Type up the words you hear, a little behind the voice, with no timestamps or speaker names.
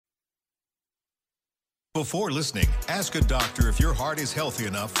Before listening, ask a doctor if your heart is healthy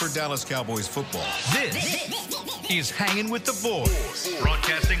enough for Dallas Cowboys football. This is Hanging with the Boys,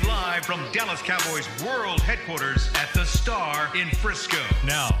 broadcasting live from Dallas Cowboys World Headquarters at the Star in Frisco.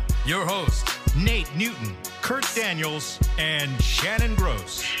 Now, your hosts, Nate Newton, Kurt Daniels, and Shannon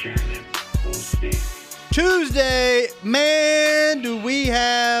Gross. Tuesday, man, do we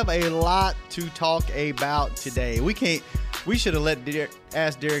have a lot to talk about today. We should have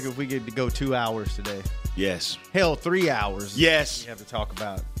asked Derek if we could go 2 hours today. Yes. Hell, 3 hours. Yes. We have to talk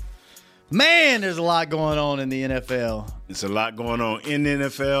about. Man, there's a lot going on in the NFL. It's a lot going on in the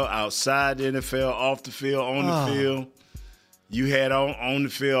NFL, outside the NFL, off the field, on the field. You had on the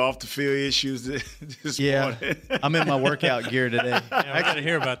field, off the field issues this morning. I'm in my workout gear today. I got to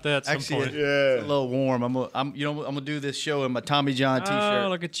hear about that at some point. It's a little warm. I'm gonna do this show in my Tommy John T-shirt. Oh,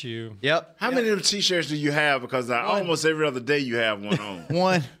 look at you. Yep. How many of the T-shirts do you have? Because almost every other day you have one on.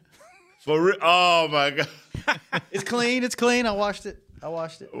 One. For real? Oh my God. It's clean. It's clean. I washed it.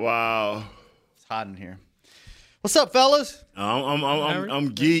 Wow. It's hot in here. What's up, fellas? I'm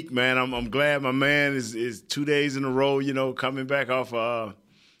geek, man. I'm glad my man is 2 days in a row, coming back off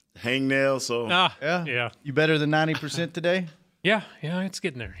hangnail. So Yeah. You better than 90% today? Yeah, it's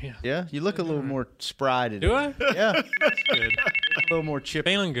getting there. Yeah. Yeah. You look a little more spry today. Do I? Yeah. Good. A little more chippy.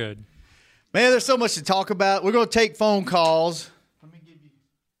 Feeling good. Man, there's so much to talk about. We're going to take phone calls. Let me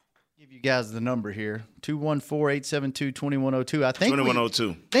give you guys the number here. 214-872-2102. I think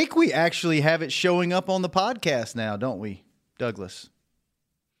 2102. think we actually have it showing up on the podcast now, don't we, Douglas?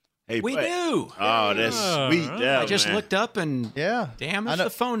 Hey, We do. Oh, that's sweet. Yeah, I just man. looked up and damn, I it's know- the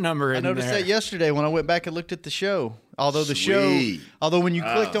phone number I in noticed there. that yesterday when I went back and looked at the show. Although Sweet. when you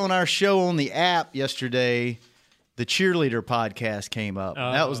clicked on our show on the app yesterday, the cheerleader podcast came up.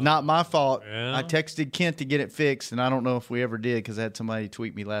 That was not my fault. Yeah. I texted Kent to get it fixed, and I don't know if we ever did because I had somebody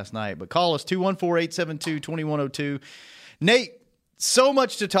tweet me last night. But call us, 214-872-2102. Nate, so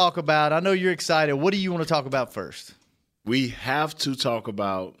much to talk about. I know you're excited. What do you want to talk about first? We have to talk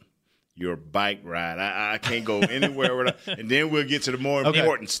about your bike ride. I can't go anywhere without, and then we'll get to the more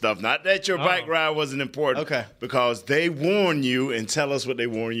important stuff. Not that your bike ride wasn't important, Okay. because they warn you and tell us what they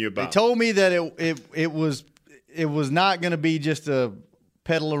warn you about. They told me that it was not going to be just a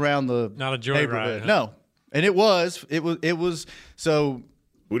pedal around the Not a joyride, neighborhood. huh? No, and it was. So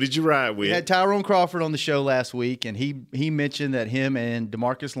Who did you ride with? we had Tyrone Crawford on the show last week, and he mentioned that him and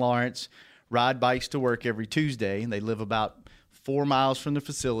DeMarcus Lawrence ride bikes to work every Tuesday, and they live about 4 miles from the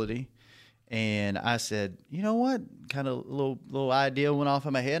facility. And I said, you know what? Kind of a little idea went off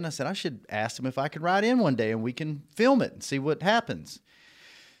in my head, and I said I should ask him if I could ride in one day, and we can film it and see what happens.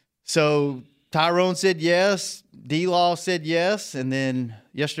 So Tyrone said yes. D-Law said yes. And then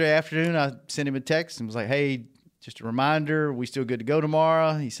yesterday afternoon, I sent him a text and was like, hey, just a reminder, we still good to go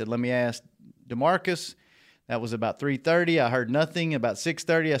tomorrow? He said, let me ask DeMarcus. That was about 3:30. I heard nothing. About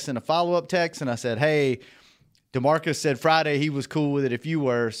 6:30, I sent a follow-up text, and I said, hey, DeMarcus said Friday he was cool with it if you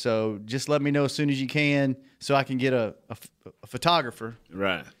were, so just let me know as soon as you can so I can get a photographer.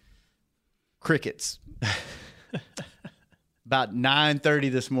 Right. Crickets. About 9:30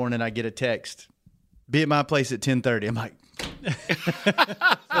 this morning, I get a text. Be at my place at 10:30. I'm like,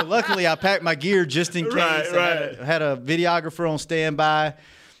 so luckily I packed my gear just in case. Right. I had a videographer on standby.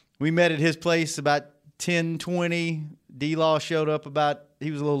 We met at his place about 10:20. D-Law showed up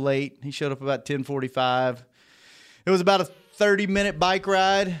he was a little late. He showed up about 10:45. It was about a 30-minute bike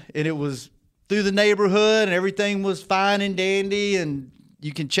ride, and it was through the neighborhood, and everything was fine and dandy. And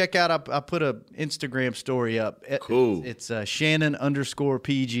you can check out, I put an Instagram story up. Cool. It's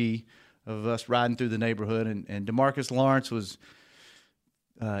Shannon_PG of us riding through the neighborhood. And DeMarcus Lawrence was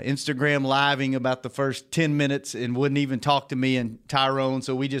Instagram living about the first 10 minutes and wouldn't even talk to me and Tyrone.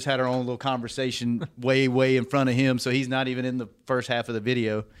 So we just had our own little conversation way in front of him. So he's not even in the first half of the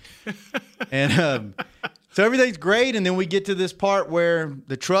video. And so everything's great. And then we get to this part where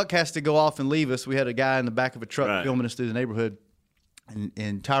the truck has to go off and leave us. We had a guy in the back of a truck filming us through the neighborhood.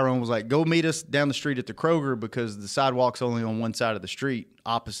 And Tyrone was like, go meet us down the street at the Kroger because the sidewalk's only on one side of the street,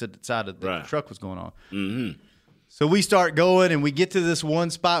 opposite the side of the truck was going on. Mm-hmm. So we start going, and we get to this one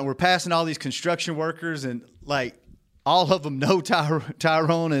spot, and we're passing all these construction workers, and, like, all of them know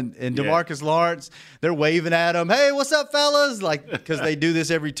Tyrone and DeMarcus Lawrence. They're waving at him, hey, what's up, fellas? Like, because they do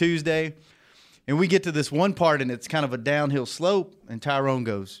this every Tuesday. And we get to this one part, and it's kind of a downhill slope, and Tyrone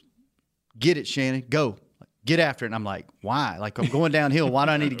goes, get it, Shannon, go. Get after it. And I'm like, why? Like, I'm going downhill. Why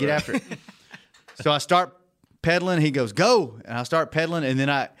do I need to get after it? So I start pedaling. He goes, go. And I start pedaling. And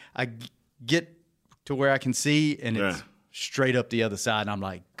then I get to where I can see, and it's straight up the other side. And I'm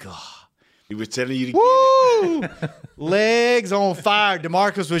like, God. He was telling you to Woo! get it. Legs on fire.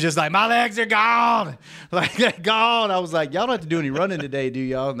 DeMarcus was just like, my legs are gone. Like, they're gone. I was like, y'all don't have to do any running today, do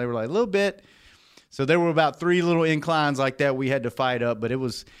y'all? And they were like, a little bit. So there were about 3 little inclines like that we had to fight up, but it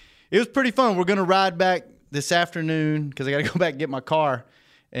was pretty fun. We're going to ride back this afternoon because I got to go back and get my car,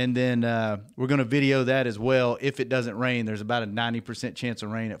 and then we're going to video that as well. If it doesn't rain, there's about a 90% chance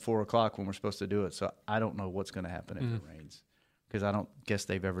of rain at 4 o'clock when we're supposed to do it. So I don't know what's going to happen if it rains because I don't guess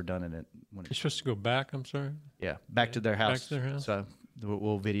they've ever done it when You're supposed to go back, I'm sorry? Yeah, back to their house. Back to their house. So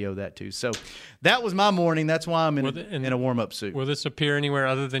we'll video that too. So that was my morning. That's why I'm in a warm-up suit. Will this appear anywhere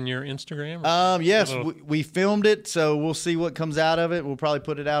other than your Instagram? Yes, we filmed it, so we'll see what comes out of it. We'll probably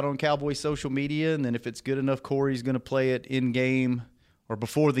put it out on Cowboys social media, and then if it's good enough, Corey's going to play it in-game or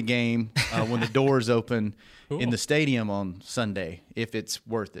before the game when the doors open in the stadium on Sunday, if it's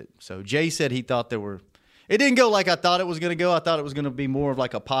worth it. So Jay said he thought it didn't go like I thought it was going to go. I thought it was going to be more of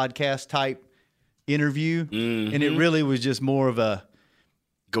like a podcast-type interview, and it really was just more of a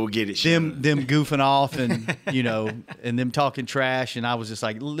go get it. Them goofing off and and them talking trash, and I was just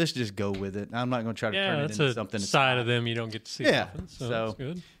like, let's just go with it. I'm not going to try to turn it into something. That's a side of them you don't get to see. Yeah, often, so that's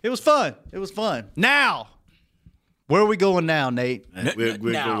good. It was fun. It was fun. Now, where are we going now, Nate? We'll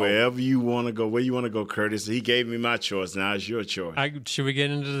go wherever you want to go. Where you want to go, Curtis? He gave me my choice. Now it's your choice. Should we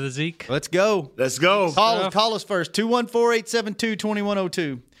get into the Zeke? Let's go. Let's go. Call us first.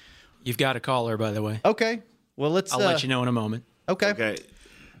 214-872-2102. You've got a caller, by the way. Okay. Well, I'll let you know in a moment. Okay.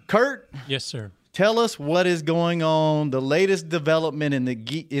 Kurt. Yes, sir. Tell us what is going on. The latest development in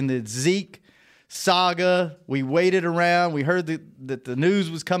the Zeke saga. We waited around. We heard that the news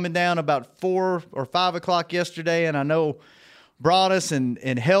was coming down about 4 or 5 o'clock yesterday, and I know Broadus and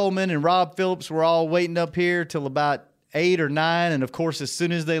Hellman and Rob Phillips were all waiting up here till about 8 or 9, and of course, as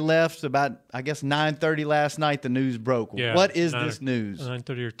soon as they left, about I guess 9:30 last night, the news broke. Yeah, what is this news?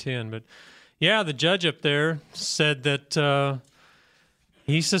 9:30 or 10, but yeah, the judge up there said that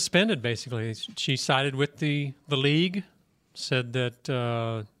he's suspended. Basically, she sided with the league, said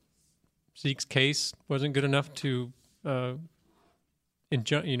that Zeke's case wasn't good enough to delay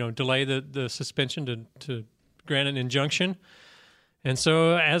the suspension to grant an injunction. And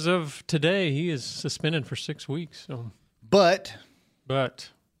so as of today, he is suspended for 6 weeks. So, but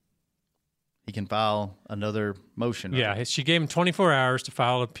he can file another motion. Yeah, right? She gave him 24 hours to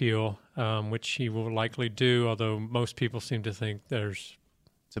file an appeal, which he will likely do, although most people seem to think there's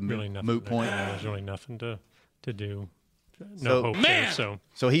really nothing. Moot point. There's really nothing to do. No hope there.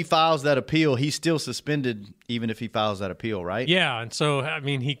 So he files that appeal. He's still suspended even if he files that appeal, right? Yeah, and so, I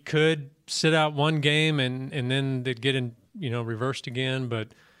mean, he could sit out one game and then they'd get in, reversed again, but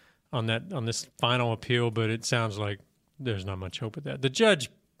on this final appeal, but it sounds like there's not much hope with that. The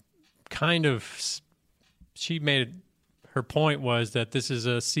judge she made her point was that this is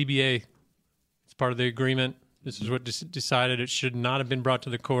a CBA. It's part of the agreement. This is what decided it should not have been brought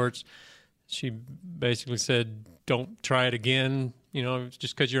to the courts. She basically said, don't try it again.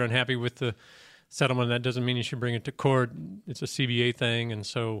 Just because you're unhappy with the settlement, that doesn't mean you should bring it to court. It's a CBA thing, and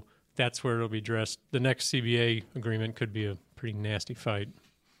so that's where it'll be addressed. The next CBA agreement could be a pretty nasty fight.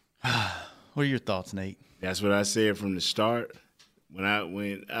 What are your thoughts, Nate? That's what I said from the start. When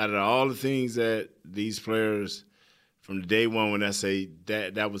out of all the things that these players, from the day one, when I say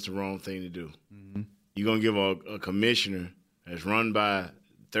that was the wrong thing to do. Mm-hmm. You're going to give a commissioner that's run by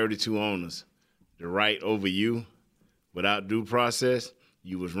 32 owners the right over you without due process.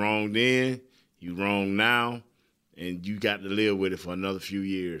 You was wrong then, you wrong now, and you got to live with it for another few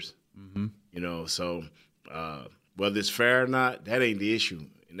years. Mm-hmm. So whether it's fair or not, that ain't the issue.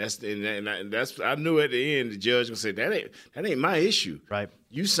 And that's I knew at the end the judge gonna say that ain't my issue. Right.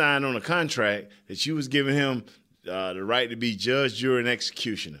 You signed on a contract that you was giving him the right to be judge, jury, and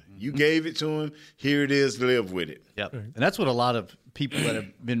executioner. You gave it to him. Here it is. Live with it. Yep. And that's what a lot of people that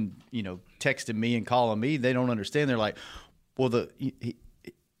have been, texting me and calling me, they don't understand. They're like, well,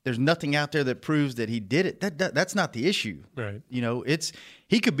 there's nothing out there that proves that he did it. That's not the issue. Right.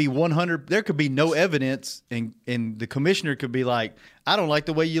 He could be 100. There could be no evidence, and the commissioner could be like, I don't like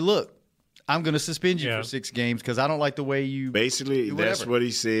the way you look. I'm going to suspend you for 6 games because I don't like the way you. Basically, that's what he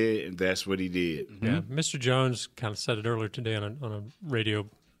said, and that's what he did. Mm-hmm. Yeah, Mr. Jones kind of said it earlier today on a radio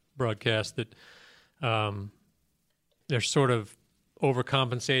broadcast that they're sort of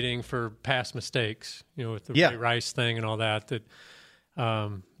overcompensating for past mistakes. With the Ray Rice thing and all that. That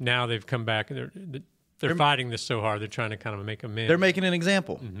now they've come back and they're fighting this so hard. They're trying to kind of make amends. They're making an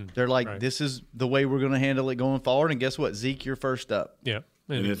example. Mm-hmm. They're like, right. This is the way we're going to handle it going forward. And guess what? Zeke, you're first up. Yeah.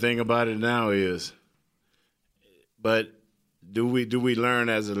 And the thing about it now is, but do we learn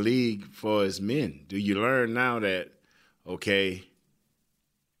as a league for as men? Do you learn now that, okay,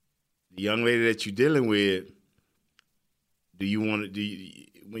 the young lady that you're dealing with,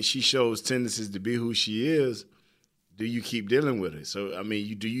 when she shows tendencies to be who she is, do you keep dealing with it? So I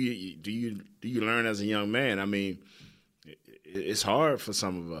mean, do you learn as a young man? I mean, it's hard for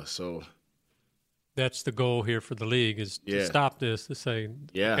some of us. So that's the goal here for the league is to stop this. To say,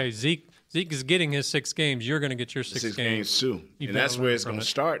 okay, Zeke is getting his 6 games. You're going to get your 6 games too, and that's where it's going to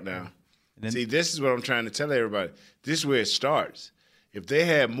start now. See, this is what I'm trying to tell everybody. This is where it starts. If they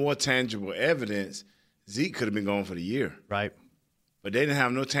had more tangible evidence, Zeke could have been gone for the year. Right. But they didn't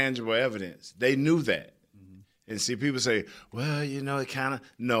have no tangible evidence. They knew that. And see, people say, well, it kind of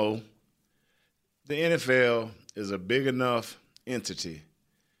 – no. The NFL is a big enough entity.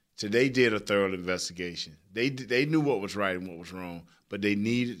 So they did a thorough investigation. They knew what was right and what was wrong, but they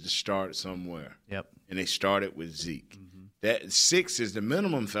needed to start somewhere. Yep. And they started with Zeke. That 6 is the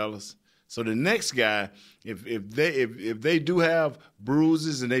minimum, fellas. So the next guy, if they do have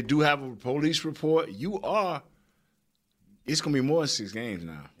bruises and they do have a police report, it's going to be more than 6 games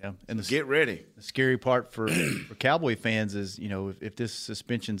now. Yeah, and get ready. The scary part for Cowboy fans is, if this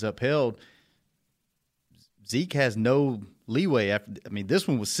suspension's upheld, Zeke has no leeway. This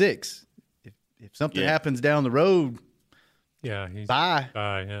one was 6. If something happens down the road, bye.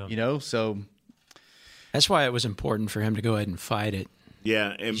 Yeah. So that's why it was important for him to go ahead and fight it.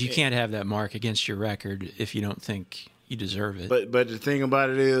 Yeah, you can't have that mark against your record if you don't think you deserve it. But the thing about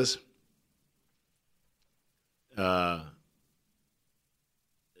it is,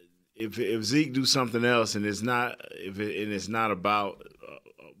 if Zeke do something else and it's not about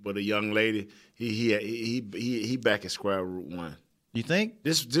with a young lady, he back at square root one. You think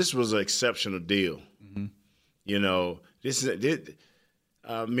this was an exceptional deal?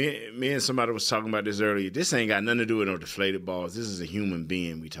 Me and somebody was talking about this earlier. This ain't got nothing to do with no deflated balls. This is a human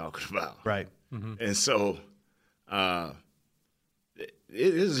being we talking about. Right. And so it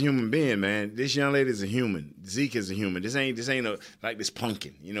is a human being, man. This young lady is a human. Zeke is a human. This ain't like this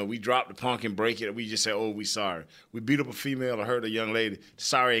punkin. We drop the pumpkin, break it. We just say, oh, we sorry. We beat up a female or hurt a young lady.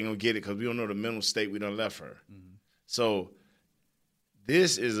 Sorry ain't going to get it because we don't know the mental state we done left her. So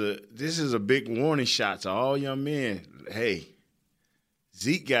this is a big warning shot to all young men. Hey,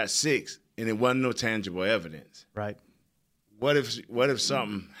 Zeke got 6, and it wasn't no tangible evidence. Right. What if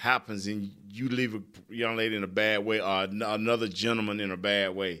something happens and you leave a young lady in a bad way or another gentleman in a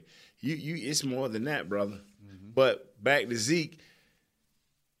bad way? It's more than that, brother. But back to Zeke,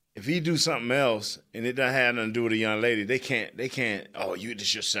 if he do something else and it doesn't have nothing to do with a young lady, they can't. Oh, this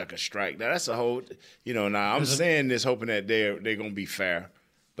is your second strike. Now that's a whole. Now I'm saying this hoping that they're gonna be fair.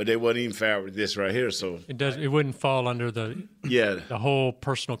 But they wasn't even fair with this right here, so it wouldn't fall under the whole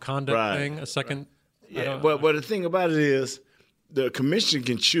personal conduct thing. A second, but the thing about it is, the commission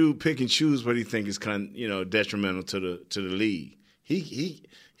can pick and choose what he think is detrimental to the league. He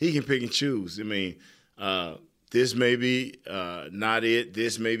can pick and choose. I mean, this may be not it.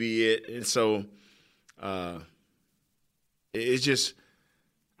 This may be it, and so it's just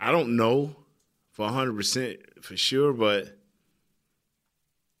I don't know for 100% for sure, but.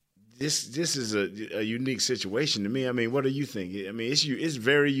 This is a unique situation to me. I mean, what do you think? I mean, it's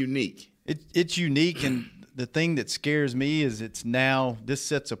very unique. It's unique, and the thing that scares me is this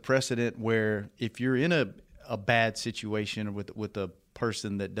sets a precedent where if you're in a bad situation with a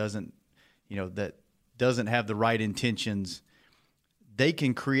person that doesn't have the right intentions, they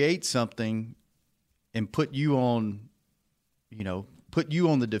can create something and put you on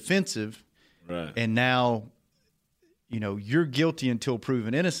the defensive, right? And now. You're guilty until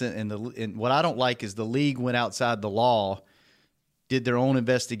proven innocent. And what I don't like is the league went outside the law, did their own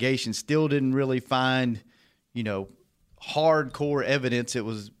investigation, still didn't really find, hardcore evidence. It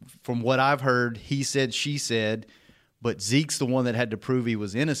was, from what I've heard, he said, she said, but Zeke's the one that had to prove he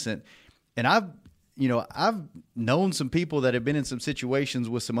was innocent. And I've known some people that have been in some situations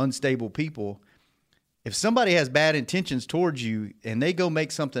with some unstable people. If somebody has bad intentions towards you and they go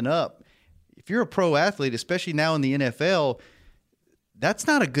make something up, if you're a pro athlete, especially now in the NFL, that's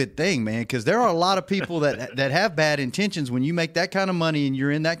not a good thing, man, because there are a lot of people that have bad intentions. When you make that kind of money and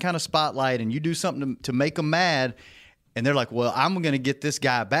you're in that kind of spotlight and you do something to make them mad, and they're like, well, I'm going to get this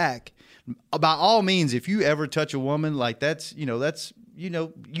guy back. By all means, if you ever touch a woman, like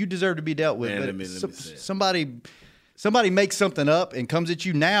you deserve to be dealt with. Man, but somebody makes something up and comes at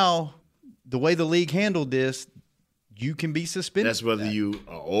you now, the way the league handled this, you can be suspended. That's whether you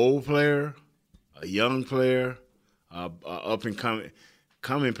an old player, a young player, up and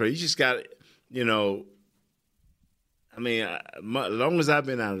coming player. You just got, as long as I've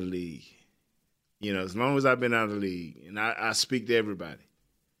been out of the league, and I speak to everybody,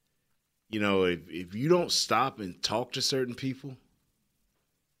 if you don't stop and talk to certain people,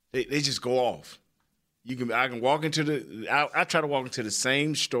 They just go off. I can walk into I try to walk into the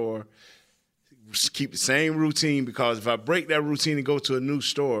same store, keep the same routine, because if I break that routine and go to a new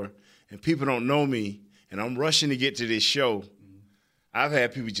store and people don't know me and I'm rushing to get to this show, I've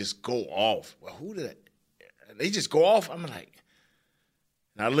had people just go off. Well, who did that? They just go off. I'm like,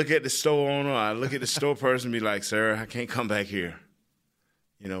 and I look at the store owner, I look at the store person and be like, sir, I can't come back here.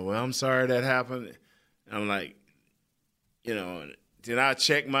 Well, I'm sorry that happened. I'm like, then I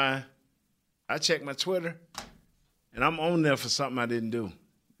check my Twitter, and I'm on there for something I didn't do.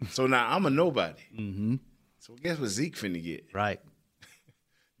 So now I'm a nobody. Mm-hmm. So guess what Zeke finna get? Right.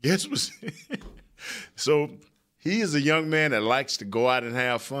 Guess what? So he is a young man that likes to go out and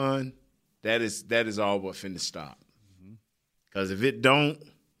have fun. That is all but finna stop. Because if it don't,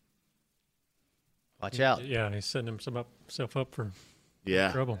 watch out. Yeah, he's setting himself up for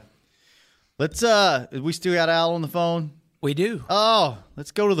trouble. Let's we still got Al on the phone? We do. Oh,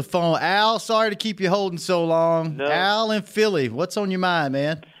 let's go to the phone. Al, sorry to keep you holding so long. No. Al in Philly, what's on your mind,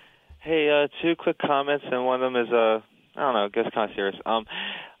 man? Hey, two quick comments, and one of them is, I don't know, I guess kind of serious.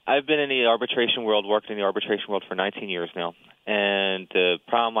 I've been in the arbitration world, worked in the arbitration world for 19 years now, and the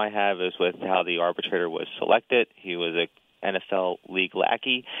problem I have is with how the arbitrator was selected. He was an NFL league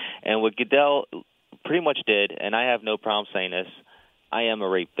lackey, and what Goodell pretty much did, and I have no problem saying this, I am a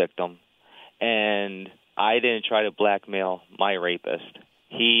rape victim, and I didn't try to blackmail my rapist.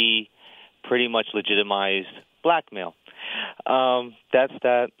 He pretty much legitimized blackmail. That's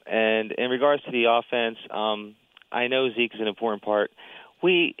that. And in regards to the offense, I know Zeke is an important part.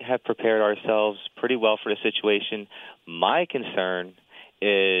 We have prepared ourselves pretty well for the situation. My concern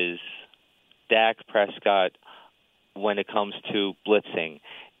is Dak Prescott when it comes to blitzing,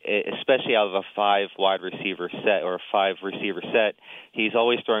 especially out of a 5 wide receiver set or a 5 receiver set. He's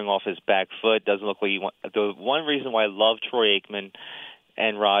always throwing off his back foot. Doesn't look like he wants. The one reason why I love Troy Aikman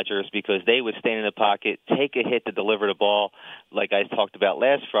and Rodgers, because they would stand in the pocket, take a hit to deliver the ball, like I talked about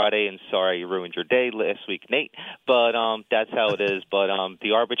last Friday, and sorry you ruined your day last week, Nate, but that's how it is. But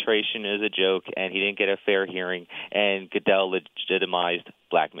the arbitration is a joke, and he didn't get a fair hearing, and Goodell legitimized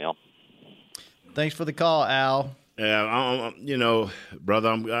blackmail. Thanks for the call, Al. Yeah, brother,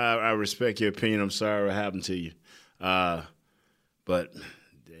 I respect your opinion. I'm sorry what happened to you, but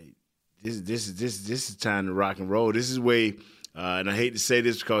this is time to rock and roll. This is way, and I hate to say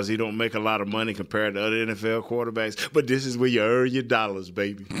this because he don't make a lot of money compared to other NFL quarterbacks, but this is where you earn your dollars,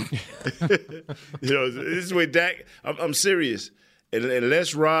 baby. This is where Dak. I'm serious.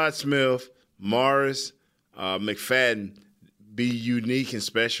 Unless Rod Smith, Morris, McFadden be unique and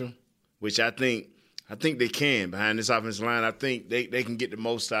special, which I think they can behind this offensive line. I think they can get the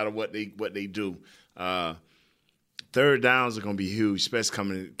most out of what they do. Third downs are going to be huge, especially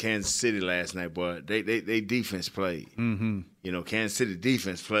coming to Kansas City last night, boy. They defense played. Mm-hmm. Kansas City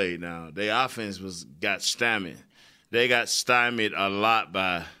defense played. Now, their offense got stymied. They got stymied a lot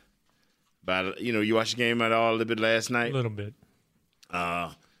by you watched the game at all a little bit last night? A little bit.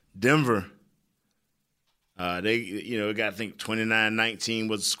 Denver, they got, I think, 29-19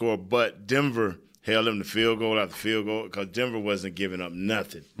 was the score, but Denver held them to field goal after field goal because Denver wasn't giving up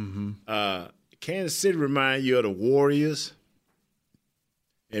nothing. Mm-hmm. Kansas City remind you of the Warriors.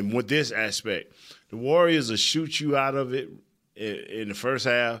 And with this aspect, the Warriors will shoot you out of it in the first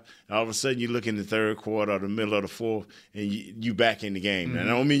half, and all of a sudden you look in the third quarter or the middle of the fourth, and you back in the game. Mm-hmm. Now,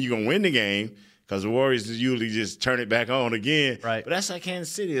 I don't mean you're going to win the game because the Warriors usually just turn it back on again. Right. But that's like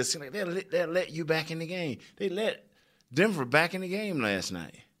Kansas City. It's like they'll let you back in the game. They let Denver back in the game last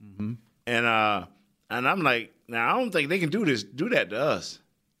night. Mm-hmm. And I'm like, now I don't think they can do that to us.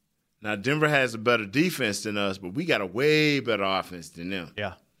 Now Denver has a better defense than us, but we got a way better offense than them.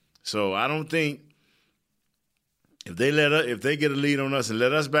 Yeah. So I don't think if they get a lead on us and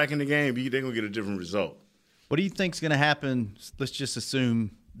let us back in the game, they're gonna get a different result. What do you think's gonna happen? Let's just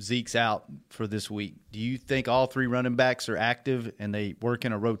assume Zeke's out for this week. Do you think all 3 running backs are active and they work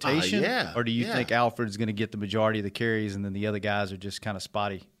in a rotation? Yeah. Or do you think Alfred's gonna get the majority of the carries and then the other guys are just kind of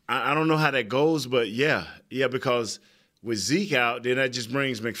spotty? I don't know how that goes, but yeah, because with Zeke out, then that just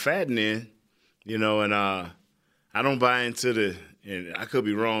brings McFadden in, and I don't buy into and I could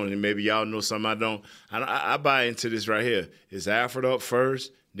be wrong, and maybe y'all know something I don't. I buy into this right here. It's Alfred up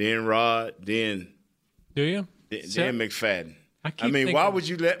first, then Rod, then do you? Then McFadden. I mean, why would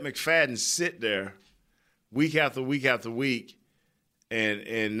you let McFadden sit there week after week after week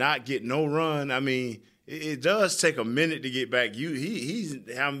and not get no run? I mean, it does take a minute to get back. He's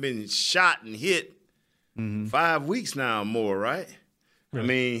haven't been shot and hit 5 weeks now or more, right? I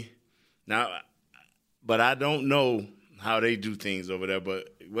mean, but I don't know how they do things over there. But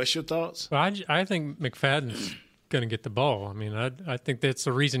what's your thoughts? Well, I think McFadden's going to get the ball. I mean, I think that's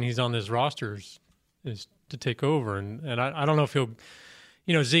the reason he's on this roster is to take over. And I don't know if he'll,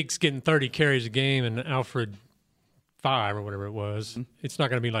 Zeke's getting 30 carries a game and Alfred 5 or whatever it was. It's not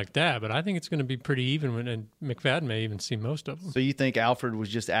going to be like that, but I think it's going to be pretty even, and McFadden may even see most of them. So you think Alfred was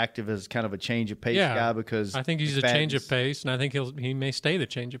just active as kind of a change of pace guy because I think he's a change of pace, and I think he may stay the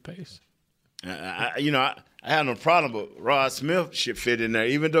change of pace. I have no problem, but Rod Smith should fit in there.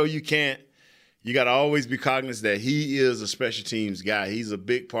 Even though you got to always be cognizant that he is a special teams guy. He's a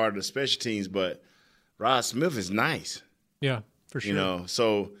big part of the special teams, but Rod Smith is nice. Yeah, for sure.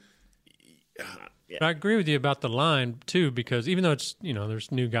 So I agree with you about the line too, because even though it's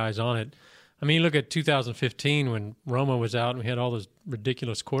there's new guys on it. I mean, you look at 2015 when Romo was out and we had all those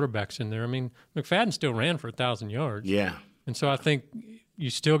ridiculous quarterbacks in there. I mean, McFadden still ran for 1,000 yards. Yeah, and so I think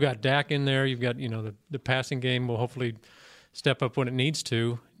you still got Dak in there. You've got the passing game will hopefully step up when it needs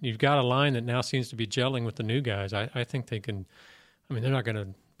to. You've got a line that now seems to be gelling with the new guys. I think they can. I mean, they're not going to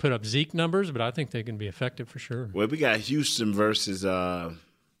put up Zeke numbers, but I think they can be effective for sure. Well, we got Houston versus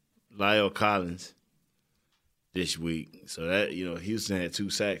Lyle Collins this week. So that Houston had 2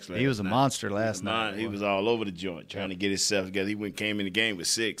 sacks last night. He was a monster last night. He was all over the joint trying to get himself together. He came in the game with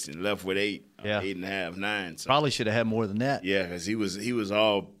 6 and left with 8, 8.5, 9. So. Probably should have had more than that. Yeah, because he was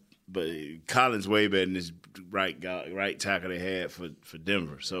all. But Collins way better than this right tackle they had for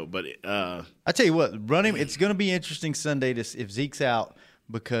Denver. So, but I tell you what, running. It's going to be interesting Sunday if Zeke's out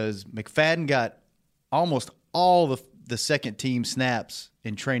because McFadden got almost all the second team snaps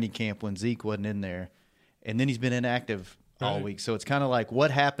in training camp when Zeke wasn't in there. And then he's been inactive all week. So it's kind of like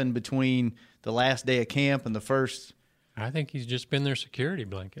what happened between the last day of camp and the first. I think he's just been their security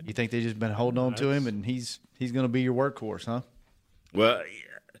blanket. You think they've just been holding on to him, and he's going to be your workhorse, huh? Well,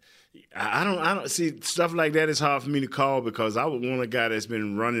 I don't see stuff like that is hard for me to call because I would want a guy that's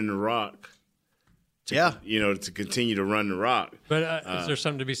been running the rock. To continue to run the rock. But is there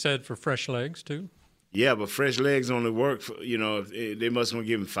something to be said for fresh legs too? Yeah, but fresh legs only work for, they must want to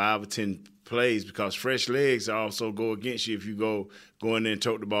give him 5 or 10 plays because fresh legs also go against you if you go in there and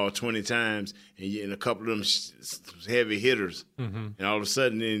tote the ball 20 times and a couple of them heavy hitters. Mm-hmm. And all of a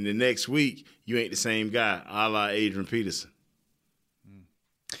sudden in the next week, you ain't the same guy, a la Adrian Peterson.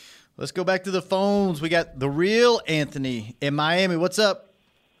 Let's go back to the phones. We got the real Anthony in Miami. What's up?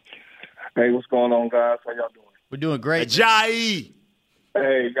 Hey, what's going on, guys? How y'all doing? We're doing great. Ajayi.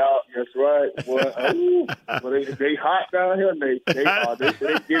 Hey, y'all, that's right. Well, they hot down here. They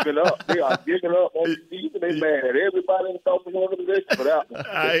giving up. They are giving up on the season. They mad at everybody in the Dolphins organization for that one.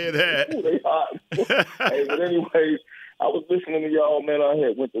 I hear that. Ooh, they hot. Hey, but anyways, I was listening to y'all, man. I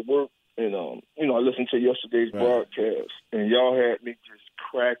had went to work, and I listened to yesterday's broadcast, and y'all had me just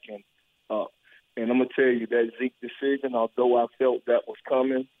cracking up. And I'm gonna tell you that Zeke decision, although I felt that was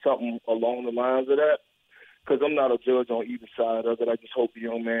coming, something along the lines of that. Because I'm not a judge on either side of it. I just hope the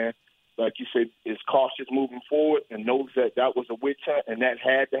young man, like you said, is cautious moving forward and knows that was a witch hunt and that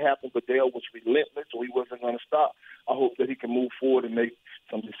had to happen. But Dale was relentless, so he wasn't going to stop. I hope that he can move forward and make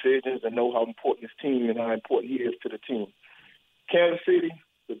some decisions and know how important his team and how important he is to the team. Kansas City,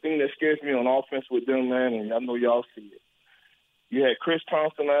 the thing that scares me on offense with them, man, and I know y'all see it. You had Chris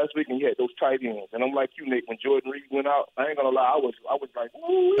Thompson last week, and you had those tight ends. And I'm like you, Nate. When Jordan Reed went out, I ain't gonna lie, I was like,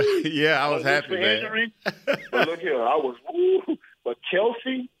 woo. Yeah, I was happy, man. But look here, I was woo. But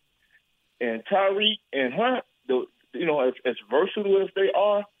Kelsey and Tyreek and Hunt, as versatile as they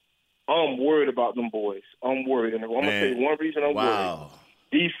are, I'm worried about them boys. I'm worried, and I'm gonna tell you one reason I'm worried.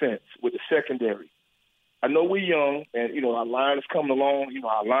 Defense with the secondary. I know we're young, and our line is coming along.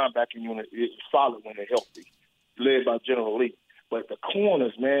 Our linebacking unit is solid when they're healthy, led by General Lee. But the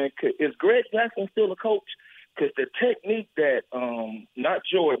corners, man, is Greg Jackson still a coach? Because the technique that not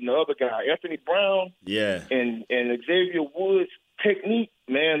Jordan, the other guy, Anthony Brown, and Xavier Woods' technique,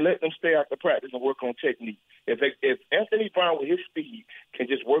 man, let them stay after practice and work on technique. If Anthony Brown with his speed can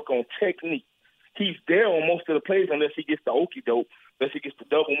just work on technique, he's there on most of the plays unless he gets the okie doke, unless he gets the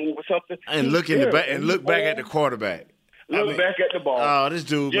double move or something. And look back at the quarterback. Look back at the ball. Oh, this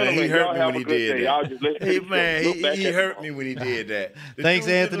dude, man, he hurt me when he did that. He hurt me when he did that. Thanks,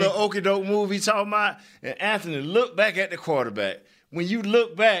 Anthony. The okie-doke move he talking about. And Anthony, look back at the quarterback. When you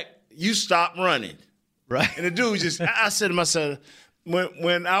look back, you stop running. Right. And the dude I said to myself,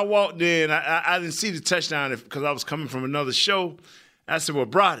 when I walked in, I didn't see the touchdown because I was coming from another show. I said, well,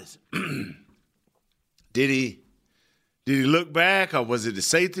 Broadus, did he look back, or was it the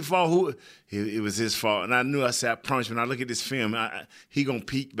safety fault? It was his fault. And I knew, I said, I promise you, when I look at this film, he going to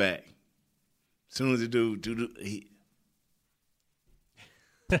peek back. As soon as the dude,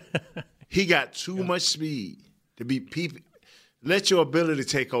 he got too much speed to be peeping. Let your ability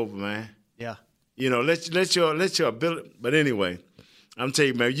take over, man. Yeah. let your ability. But anyway, I'm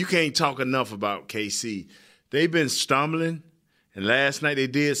telling you, man, you can't talk enough about KC. They've been stumbling, and last night they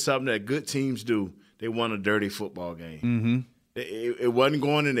did something that good teams do. They won a dirty football game. Mm-hmm. It wasn't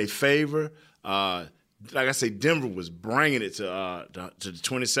going in their favor. Like I say, Denver was bringing it to the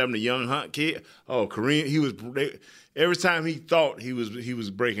 27, the young Hunt kid. Oh, Kareem, every time he thought he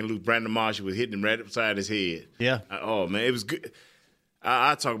was breaking loose, Brandon Marshall was hitting him right upside his head. Yeah. Oh man, it was good.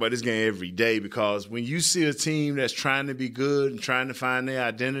 I talk about this game every day because when you see a team that's trying to be good and trying to find their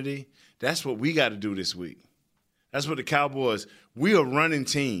identity, that's what we got to do this week. That's what the Cowboys. We are a running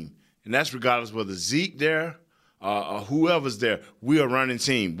team, and that's regardless whether Zeke there. Whoever's there, we are a running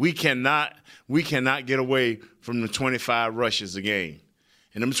team. We cannot get away from the 25 rushes a game.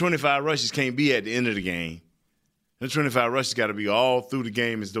 And them 25 rushes can't be at the end of the game. Them 25 rushes got to be all through the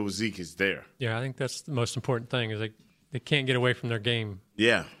game as though Zeke is there. Yeah, I think that's the most important thing is they can't get away from their game.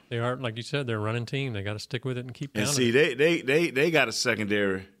 Yeah. They are, like you said, they're a running team. They got to stick with it and keep pounding. And see, they got a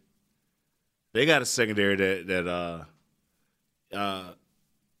secondary. They got a secondary that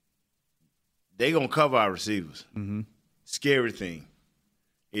they gonna cover our receivers. Mm-hmm. Scary thing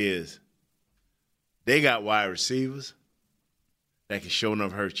is they got wide receivers that can show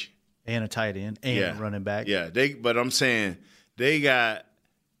enough hurt you. And a tight end and a running back. Yeah, but I'm saying they got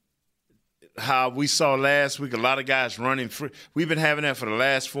how we saw last week, a lot of guys running free. We've been having that for the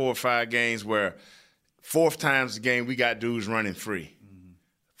last 4 or 5 games where fourth times the game we got dudes running free. Mm-hmm.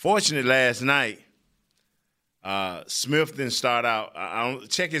 Fortunately, last night, Smith didn't start out.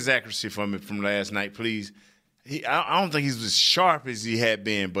 Check his accuracy for me from last night, please. I don't think he's as sharp as he had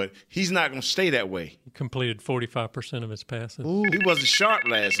been, but he's not going to stay that way. He completed 45% of his passes. Ooh. He wasn't sharp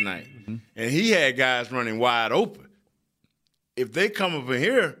last night, and he had guys running wide open. If they come up in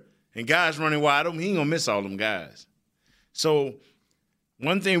here and guys running wide open, he ain't going to miss all them guys. So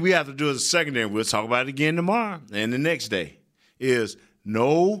one thing we have to do as a secondary, we'll talk about it again tomorrow and the next day, is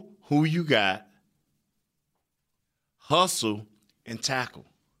know who you got, hustle, and tackle.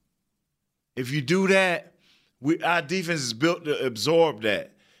 If you do that, our defense is built to absorb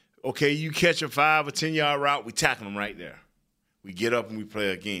that. Okay, you catch a 5 or 10-yard route, we tackle them right there. We get up and we play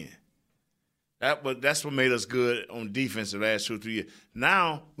again. That's what made us good on defense the last 2 or 3 years.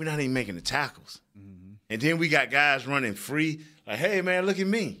 Now, we're not even making the tackles. Mm-hmm. And then we got guys running free. Like, hey, man, look at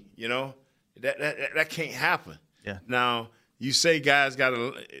me. You know, that can't happen. Yeah. Now, you say guys got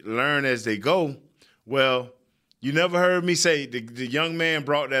to learn as they go. Well, you never heard me say, the young man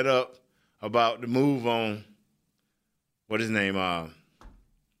brought that up about the move on, what his name,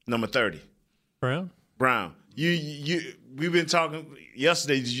 number 30. Brown. We've been talking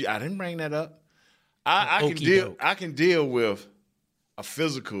yesterday. I didn't bring that up. I can deal with a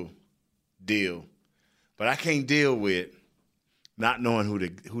physical deal, but I can't deal with not knowing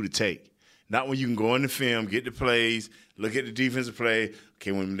who to take. Not when you can go in the film, get the plays, look at the defensive play.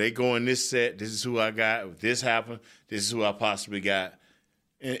 Okay, when they go in this set, this is who I got. If this happened, this is who I possibly got.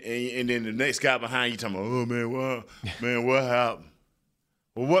 And then the next guy behind you talking about, oh, man, what happened?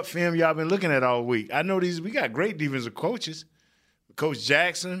 Well, what film y'all been looking at all week? I know we got great defensive coaches. Coach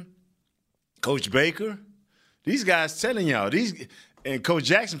Jackson, Coach Baker. These guys telling y'all. And Coach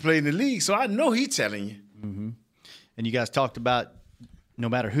Jackson played in the league, so I know he's telling you. Mm-hmm. And you guys talked about no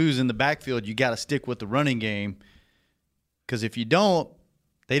matter who's in the backfield, you got to stick with the running game. Because if you don't,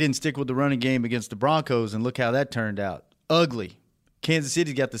 they didn't stick with the running game against the Broncos, and look how that turned out. Ugly. Kansas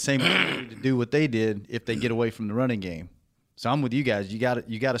City's got the same ability to do what they did if they get away from the running game. So I'm with you guys. You got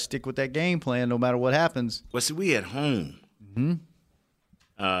to stick with that game plan no matter what happens. Well, see, we at home. Mm-hmm.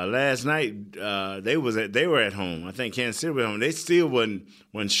 Last night they were at home. I think Kansas City was at home. They still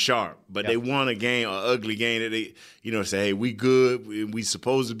wasn't sharp, but they won a game, an ugly game that they say, hey, we good. We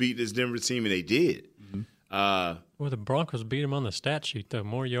supposed to beat this Denver team, and they did. Mm-hmm. Well, the Broncos beat them on the stat sheet, though.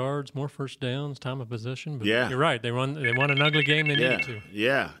 More yards, more first downs, time of possession. But you're right. They won an ugly game they needed to.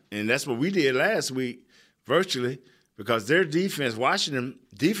 Yeah, and that's what we did last week, virtually, because their defense, Washington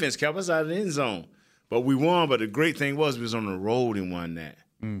defense, kept us out of the end zone. But we won, but the great thing was we was on the road and won that.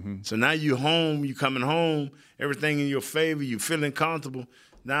 Mm-hmm. So now you home, you coming home, everything in your favor, you feeling comfortable.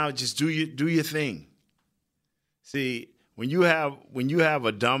 Now just do your thing. See, when you have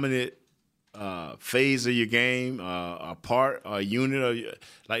a dominant phase of your game, a part, a unit,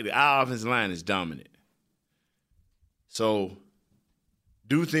 like our offensive line is dominant. So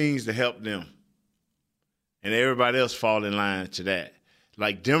do things to help them, and everybody else fall in line to that.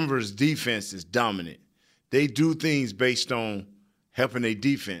 Like Denver's defense is dominant. They do things based on helping their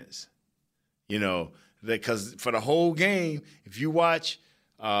defense. Because for the whole game, if you watch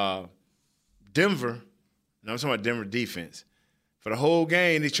Denver, and I'm talking about Denver defense, For the whole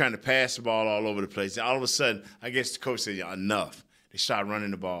game, they're trying to pass the ball all over the place. And all of a sudden, I guess the coach said, enough. They start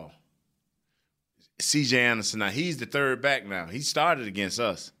running the ball. C.J. Anderson, now he's the third back now. He started against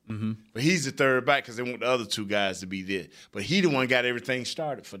us. Mm-hmm. But he's the third back because they want the other two guys to be there. But he the one got everything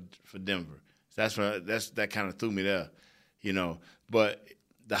started for Denver. So that kind of threw me there, But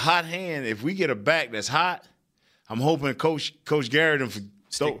the hot hand, if we get a back that's hot, I'm hoping Coach Garrett and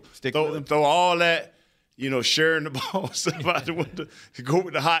throw all that, sharing the ball stuff out the window to go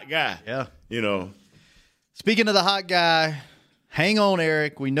with the hot guy. Yeah. Speaking of the hot guy, hang on,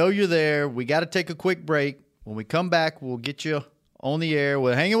 Eric. We know you're there. We got to take a quick break. When we come back, we'll get you on the air.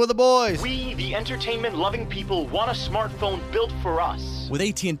 We're hanging with the boys. We, the entertainment-loving people, want a smartphone built for us. With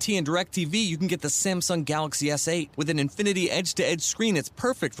AT&T and DirecTV, you can get the Samsung Galaxy S8 with an Infinity Edge-to-Edge screen that's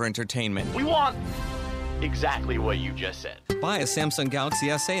perfect for entertainment. We want exactly what you just said. Buy a Samsung Galaxy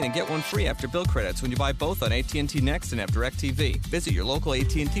S8 and get one free after bill credits when you buy both on AT&T Next and have DirecTV. Visit your local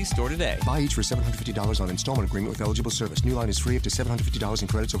AT&T store today. Buy each for $750 on installment agreement with eligible service. New line is free up to $750 in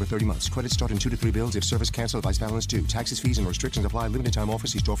credits over 30 months. Credits start in 2 to 3 bills if service canceled, vice balance due. Taxes, fees, and restrictions apply. Limited time offer.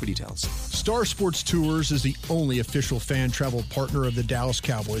 See store for details. Star Sports Tours is the only official fan travel partner of the Dallas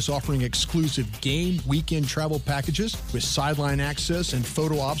Cowboys, offering exclusive game weekend travel packages with sideline access and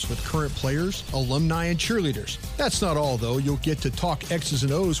photo ops with current players, alumni, and cheerleaders. That's not all, though. You'll get to talk X's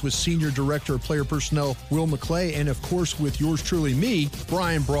and O's with Senior Director of Player Personnel Will McClay and, of course, with yours truly, me,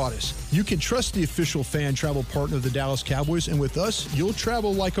 Brian Broaddus. You can trust the official fan travel partner of the Dallas Cowboys, and with us, you'll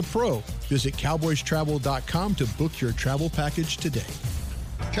travel like a pro. Visit cowboystravel.com to book your travel package today.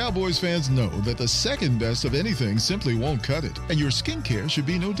 Cowboys fans know that the second best of anything simply won't cut it, and your skincare should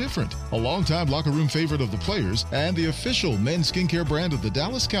be no different. A longtime locker room favorite of the players and the official men's skincare brand of the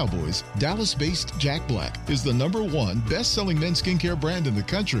Dallas Cowboys, Dallas-based Jack Black is the #1 best-selling men's skincare brand in the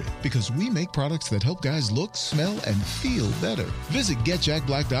country because we make products that help guys look, smell, and feel better. Visit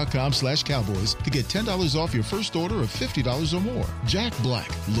getjackblack.com/cowboys to get $10 off your first order of $50 or more. Jack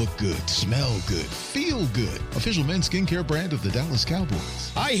Black. Look good, smell good, feel good. Official men's skincare brand of the Dallas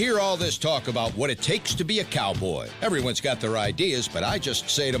Cowboys. I hear all this talk about what it takes to be a cowboy. Everyone's got their ideas, but I just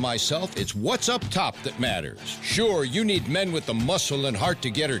say to myself, it's what's up top that matters. Sure, you need men with the muscle and heart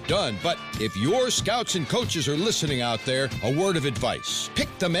to get her done, but if your scouts and coaches are listening out there, a word of advice. Pick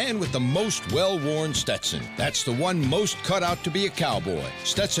the man with the most well-worn Stetson. That's the one most cut out to be a cowboy.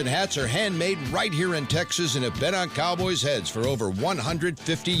 Stetson hats are handmade right here in Texas and have been on cowboys' heads for over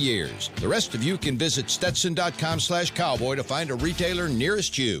 150 years. The rest of you can visit Stetson.com/cowboy to find a retailer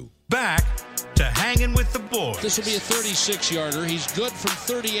nearest you. Back to hanging with the boys. This will be a 36-yarder. He's good from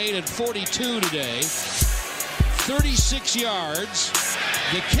 38 and 42 today. 36 yards.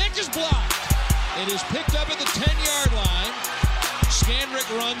 The kick is blocked. It is picked up at the 10-yard line. Scandrick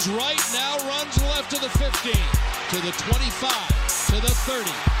runs right, now runs left to the 15, to the 25, to the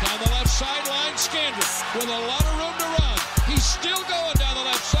 30. Down the left sideline, Scandrick with a lot of room to run. He's still going down the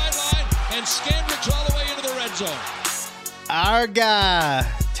left sideline, and Scandrick's all the way into the red zone. Our guy,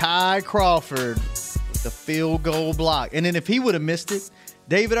 Ty Crawford, with the field goal block. And then if he would have missed it,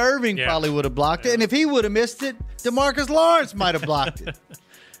 David Irving probably would have blocked it. And if he would have missed it, DeMarcus Lawrence might have blocked it.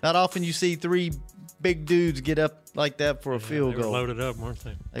 Not often you see three big dudes get up like that for a field goal. They were loaded up, weren't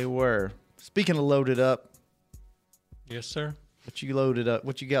they? They were. Speaking of loaded up. Yes, sir. What you loaded up?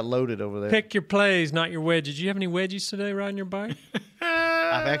 What you got loaded over there? Pick your plays, not your wedges. Did you have any wedges today riding your bike?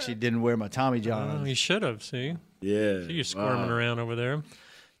 I actually didn't wear my Tommy John. Oh, you should have, see? Yeah. So you're squirming around over there.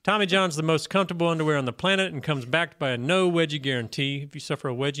 Tommy John's the most comfortable underwear on the planet and comes backed by a no wedgie guarantee. If you suffer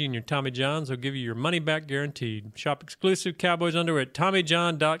a wedgie in your Tommy John's, they'll give you your money back guaranteed. Shop exclusive Cowboys underwear at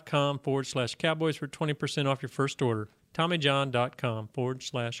TommyJohn.com/Cowboys for 20% off your first order.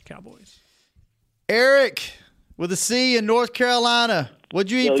 TommyJohn.com/Cowboys. Eric, with a C in North Carolina. What'd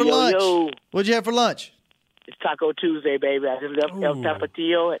you eat for lunch? What'd you have for lunch? It's Taco Tuesday, baby. I just left El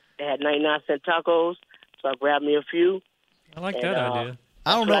Tapatio. They had 99-cent tacos, so I grabbed me a few. I like that idea.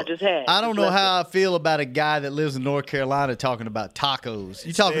 I don't know. I don't know how I feel about a guy that lives in North Carolina talking about tacos.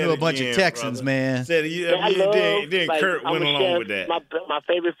 You're talking to a bunch of Texans, man. Then Kurt went along with that. My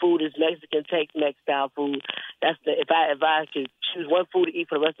favorite food is Mexican Tex-Mex style food. That's if I could choose one food to eat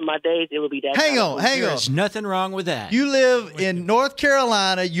for the rest of my days, it would be that. Hang on. There's nothing wrong with that. You live in North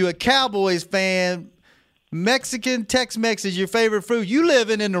Carolina. You a Cowboys fan. Mexican Tex-Mex is your favorite food. You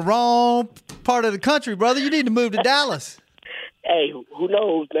living in the wrong part of the country, brother. You need to move to Dallas. Hey, who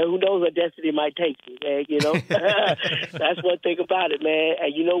knows, man? Who knows where destiny might take you, man? You know, that's one thing about it, man.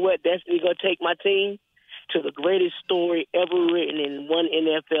 And you know what? Destiny gonna take my team to the greatest story ever written in one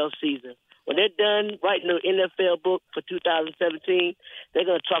NFL season. When they're done writing the NFL book for 2017, they're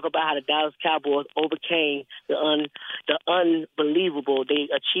going to talk about how the Dallas Cowboys overcame the unbelievable. They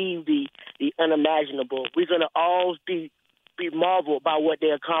achieved the unimaginable. We're going to all be marveled by what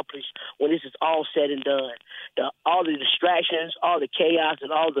they accomplished when this is all said and done. All the distractions, all the chaos,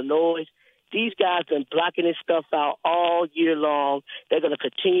 and all the noise. These guys have been blocking this stuff out all year long. They're going to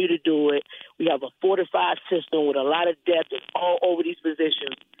continue to do it. We have a fortified system with a lot of depth all over these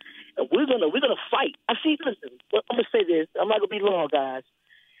positions. And we're gonna fight. Listen, I'm gonna say this. I'm not gonna be long, guys.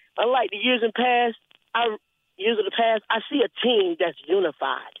 Unlike the years of the past, I see a team that's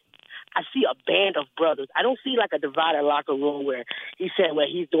unified. I see a band of brothers. I don't see like a divided locker room where he's saying, well,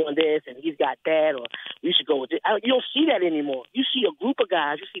 he's doing this and he's got that, or we should go with this. You don't see that anymore. You see a group of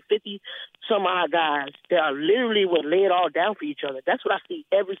guys. You see 50-some-odd guys that are literally would lay it all down for each other. That's what I see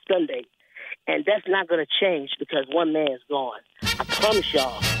every Sunday. And that's not going to change because one man's gone. I promise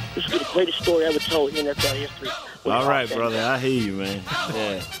y'all, this will be the greatest story ever told in NFL history. All right, brother. I hear you, man.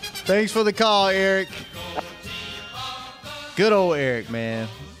 Yeah. Thanks for the call, Eric. Good old Eric, man.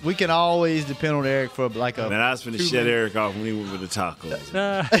 We can always depend on Eric for like a. Man, I was going to shut Eric off when he went with the tacos.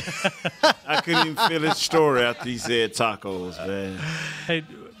 I couldn't even feel his story after he said tacos, man. Hey,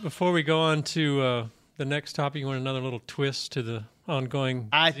 before we go on to the next topic, you want another little twist to the ongoing.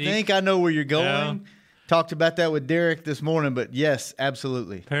 I think I know where you're going. Yeah. Talked about that with Derek this morning, but yes,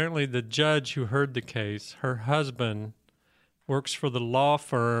 absolutely. Apparently, the judge who heard the case, her husband works for the law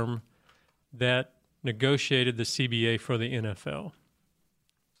firm that negotiated the CBA for the NFL.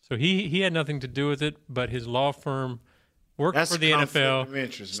 So he had nothing to do with it, but his law firm worked for the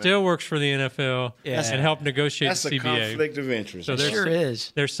NFL, still works for the NFL, and helped negotiate the CBA. That's a conflict of interest. So sure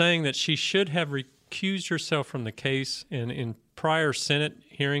is. They're saying that she should have recused herself from the case, and in prior Senate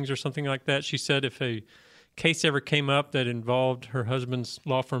hearings or something like that, she said if a case ever came up that involved her husband's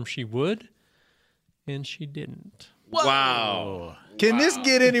law firm, she would, and she didn't. Whoa. Wow. Can this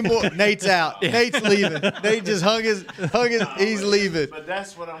get any more? Nate's out. Nate's leaving. Nate just hung his he's leaving.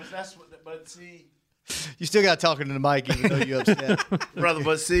 But see. You still got talking to the mic even though you're upset. Brother,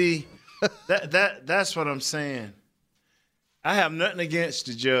 but see, that's what I'm saying. I have nothing against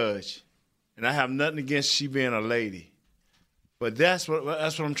the judge, and I have nothing against she being a lady. But that's what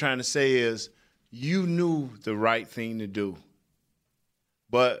I'm trying to say is you knew the right thing to do.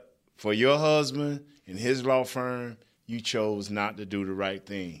 But for your husband and his law firm, you chose not to do the right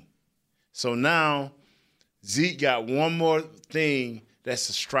thing. So now Zeke got one more thing that's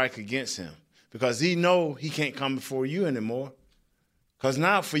a strike against him because he know he can't come before you anymore. Because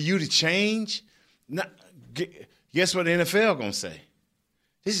now for you to change, guess what the NFL going to say?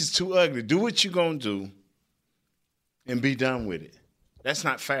 This is too ugly. Do what you're going to do and be done with it. That's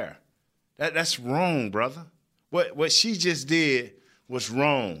not fair. That's wrong, brother. What she just did was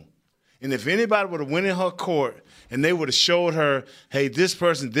wrong. And if anybody would have went in her court and they would have showed her, hey, this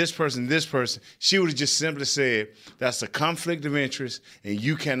person, she would have just simply said, that's a conflict of interest and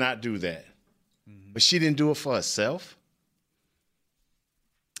you cannot do that. Mm-hmm. But she didn't do it for herself.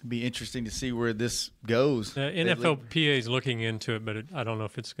 It'd be interesting to see where this goes. NFLPA is looking into it, but I don't know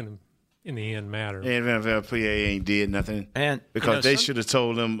if it's going to, in the end, matter. NFLPA ain't did nothing, because they should have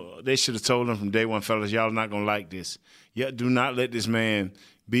told them. They should have told them from day one, fellas, y'all not going to like this. Do not let this man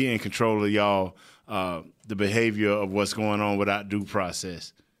be in control of y'all, the behavior of what's going on without due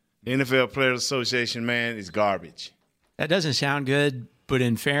process. The NFL Players Association, man, is garbage. That doesn't sound good, but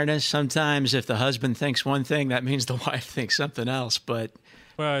in fairness, sometimes if the husband thinks one thing, that means the wife thinks something else. But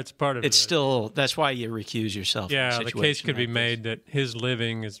well, it's part of it. It's still, that's why you recuse yourself. Yeah, the case could be made that his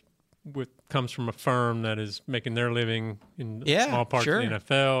living comes from a firm that is making their living in small parts of the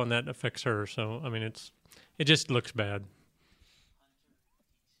NFL, and that affects her. So, I mean, it just looks bad.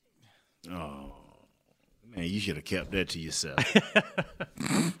 Oh, man, you should have kept that to yourself.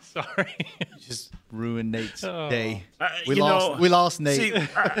 Sorry. Just ruined Nate's day. We lost Nate. See,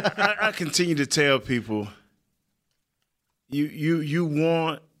 I continue to tell people, you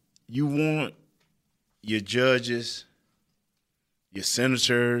want your judges, your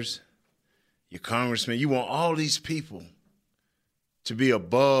senators, your congressmen, you want all these people to be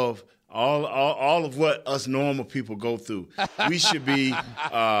above all of what us normal people go through. We should be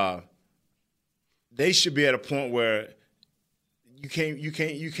they should be at a point where you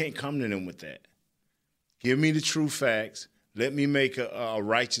can't come to them with that. Give me the true facts. Let me make a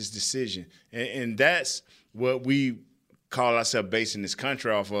righteous decision. And that's what we call ourselves basing this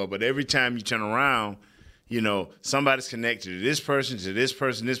country off of. But every time you turn around, somebody's connected to this person,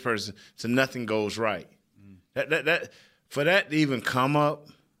 so nothing goes right. That for that to even come up,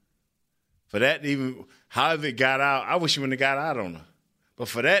 for that to even, however it got out, I wish it wouldn't have got out on her. But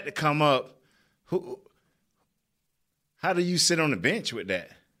for that to come up, how do you sit on the bench with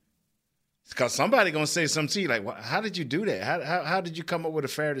that? Because somebody going to say something to you like, how did you do that? How did you come up with a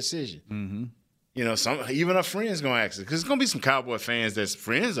fair decision? Mm-hmm. You know, even her friends going to ask her. Because there's going to be some Cowboy fans that's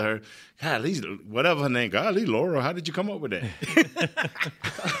friends of her. God, at least, whatever her name, golly, Laura, how did you come up with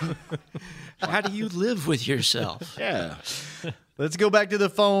that? How do you live with yourself? Yeah. Let's go back to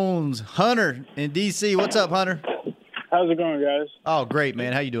the phones. Hunter in D.C. What's up, Hunter? How's it going, guys? Oh, great,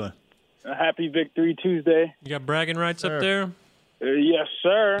 man. How you doing? A happy Victory Tuesday. You got bragging rights up there? Yes,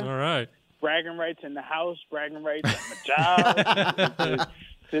 sir. All right. Bragging rights in the house, bragging rights at my job.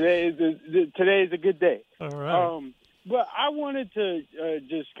 Today is a good day. All right. But I wanted to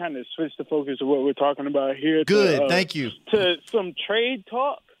just kind of switch the focus of what we're talking about here. Good, thank you. To some trade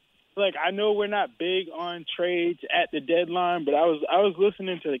talk. Like, I know we're not big on trades at the deadline, but I was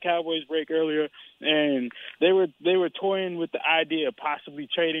listening to the Cowboys break earlier, and they were toying with the idea of possibly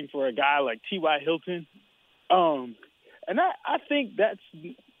trading for a guy like T.Y. Hilton. And I think that's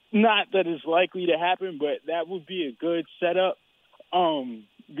not that it's likely to happen, but that would be a good setup.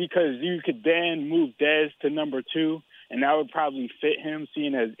 Because you could then move Dez to number 2, and that would probably fit him,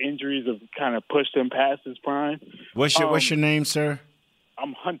 seeing as injuries have kind of pushed him past his prime. What's your name, sir?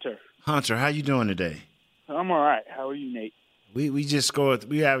 I'm Hunter. Hunter, how you doing today? I'm all right. How are you, Nate? We just scored.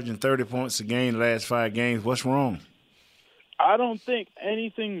 We averaging 30 points a game the last 5 games. What's wrong? I don't think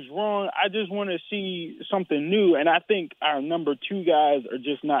anything's wrong. I just want to see something new, and I think our number 2 guys are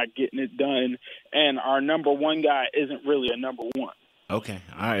just not getting it done, and our number 1 guy isn't really a number 1. Okay.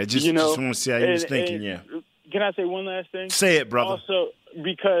 All right. Just want to see how you was thinking, yeah. Can I say one last thing? Say it, brother. Also,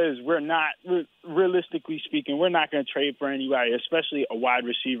 because realistically speaking, we're not going to trade for anybody, especially a wide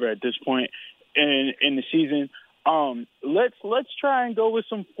receiver at this point in the season. Let's try and go with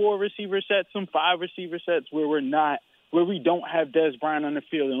some 4 receiver sets, some 5 receiver sets where we don't have Dez Bryant on the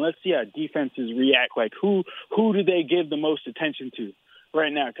field, and let's see how defenses react. Like, who do they give the most attention to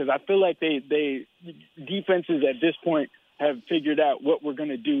right now? Because I feel like they defenses at this point have figured out what we're going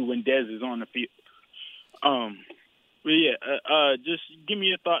to do when Dez is on the field. But yeah, just give me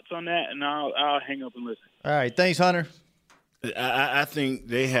your thoughts on that, and I'll hang up and listen. All right, thanks, Hunter. I think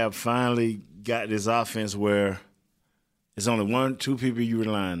they have finally got this offense where it's only 1-2 people you're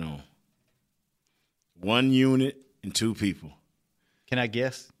relying on. 1 unit and 2 people. Can I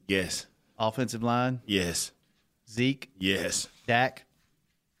guess? Yes. Offensive line? Yes. Zeke? Yes. Dak?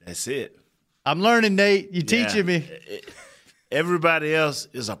 That's it. I'm learning, Nate. You're teaching me. Everybody else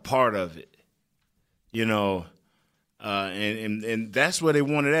is a part of it, you know, and that's where they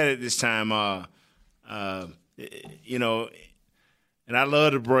wanted at this time. You know, and I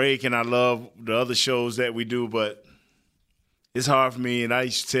love the break and I love the other shows that we do, but it's hard for me. And I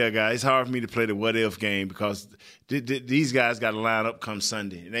used to tell guys, it's hard for me to play the what if game because these guys got to line up come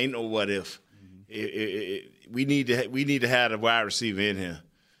Sunday. It ain't no what if. We need to have the wide receiver in here.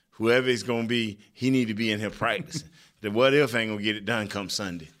 Whoever it's going to be, he need to be in here practicing. The what if ain't going to get it done come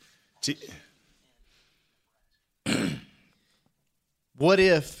Sunday. What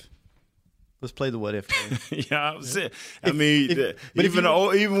if? Let's play the what if game. Yeah, even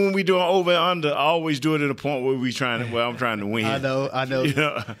when we doing over and under, I always do it at a point where I'm trying to win. I know. You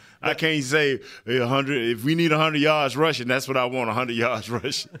know, I can't say 100. If we need 100 yards rushing, that's what I want. 100 yards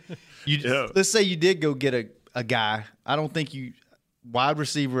rushing. Let's say you did go get a guy. I don't think wide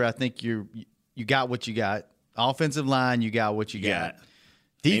receiver. I think you got what you got. Offensive line, you got what you got.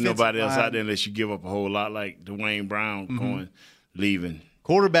 Ain't nobody else out there unless you give up a whole lot, like Dwayne Brown leaving.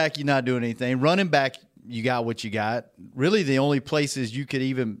 Quarterback, you're not doing anything. Running back, you got what you got. Really, the only places you could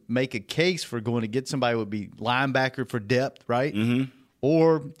even make a case for going to get somebody would be linebacker for depth, right? Mm-hmm.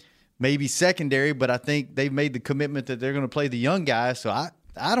 Or maybe secondary, but I think they've made the commitment that they're going to play the young guys. So I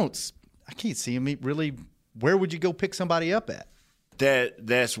can't see them really. Where would you go pick somebody up at?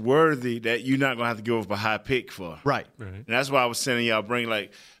 That's worthy that you're not going to have to give up a high pick for. Right. And that's why I was saying y'all bring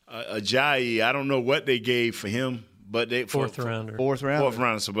like Ajayi. I don't know what they gave for him, but they fourth rounder.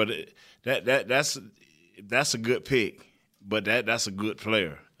 So, but that's a good pick. But that's a good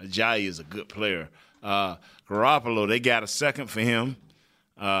player. Ajayi is a good player. Garoppolo, they got a second for him.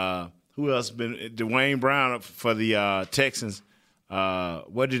 Who else been? Dwayne Brown for the Texans.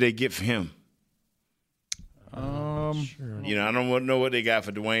 What did they get for him? Sure. You know, I don't know what they got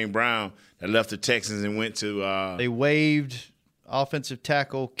for Dwayne Brown that left the Texans and went to. They waived offensive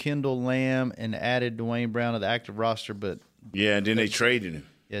tackle Kendall Lamb and added Dwayne Brown to the active roster, but and then they traded him.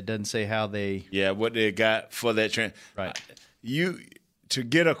 Yeah, it doesn't say how they. Yeah, what they got for that trade. Right. To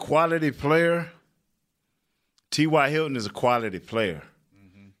get a quality player, T.Y. Hilton is a quality player,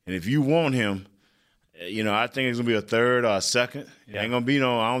 and if you want him, I think it's gonna be a third or a second. It ain't gonna be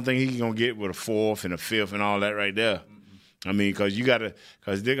I don't think he's gonna get with a fourth and a fifth and all that right there. Mm-hmm. I mean, because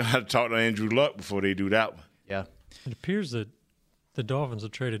they're gonna have to talk to Andrew Luck before they do that one. Yeah. It appears that the Dolphins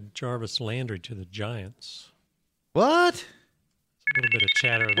have traded Jarvis Landry to the Giants. What? There's a little bit of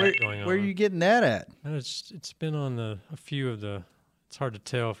chatter of that going on. Where are you getting that at? And it's been on a few of the. It's hard to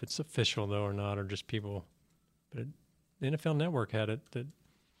tell if it's official though or not, or just people. But the NFL Network had it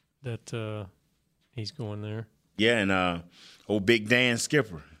that he's going there. Yeah, and old Big Dan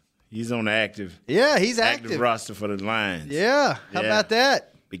Skipper, he's on the active. Yeah, he's active roster for the Lions. Yeah, how about that?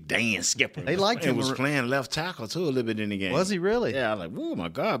 Big Dan Skipper. They liked him. He was playing left tackle too a little bit in the game. Was he really? Yeah, I was like, oh my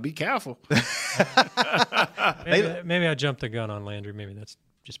God, be careful. Maybe I jumped the gun on Landry. Maybe that's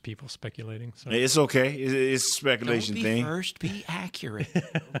just people speculating. So. It's okay. It's a speculation thing. First, be accurate.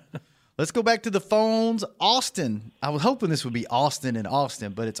 Let's go back to the phones. Austin. I was hoping this would be Austin and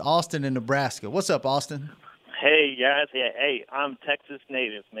Austin, but it's Austin in Nebraska. What's up, Austin? Hey guys, hey, I'm Texas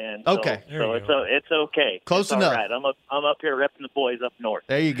native, man. Okay, so it's okay. Close it's enough. All right. I'm up here repping the boys up north.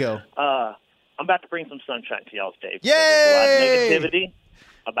 There you go. I'm about to bring some sunshine to y'all's day. Yay! There's a lot of negativity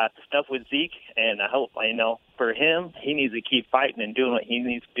about the stuff with Zeke, and I hope for him, he needs to keep fighting and doing what he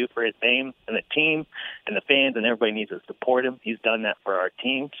needs to do for his name and the team and the fans, and everybody needs to support him. He's done that for our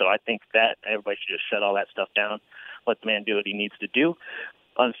team, so I think that everybody should just shut all that stuff down, let the man do what he needs to do.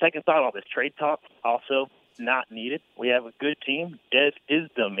 On the second thought, all this trade talk also not needed. We have a good team. Dez is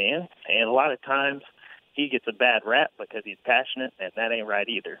the man, and a lot of times he gets a bad rap because he's passionate, and that ain't right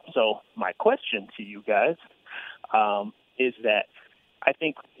either. So my question to you guys is that I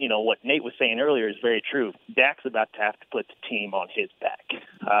think, what Nate was saying earlier is very true. Dak's about to have to put the team on his back.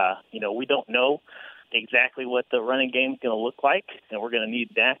 We don't know exactly what the running game is going to look like, and we're going to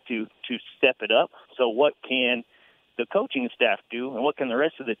need Dak to step it up. So what can the coaching staff do, and what can the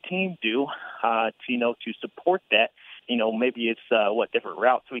rest of the team do to support that? Maybe it's what different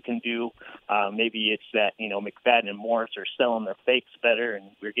routes we can do. Maybe it's that, McFadden and Morris are selling their fakes better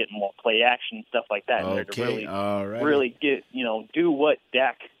and we're getting more play action, stuff like that. Okay, to really get, do what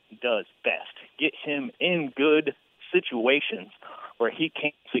Dak does best. Get him in good situations where he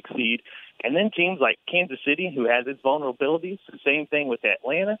can succeed. And then teams like Kansas City, who has its vulnerabilities, same thing with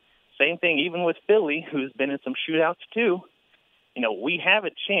Atlanta, same thing even with Philly, who's been in some shootouts too. We have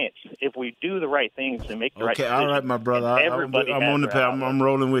a chance if we do the right things and make the right decisions. Okay, all right, my brother. I'm on the path. I'm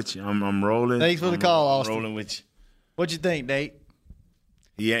rolling with you. I'm rolling. Thanks for the call, Austin. I'm rolling with you. What'd you think, Nate?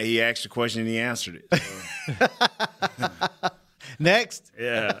 He asked the question and he answered it. So. Next?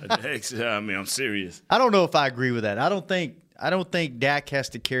 Yeah, next. I'm serious. I don't know if I agree with that. I don't think Dak has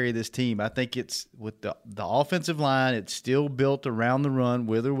to carry this team. I think it's with the offensive line. It's still built around the run,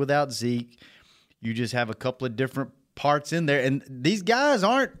 with or without Zeke. You just have a couple of different parts in there, and these guys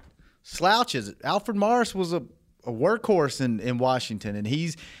aren't slouches. Alfred Morris was a workhorse in Washington, and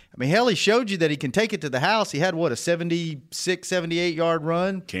he showed you that he can take it to the house. He had a 76, 78 yard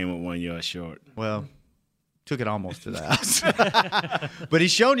run. Came up 1 yard short. Well, took it almost to the house. But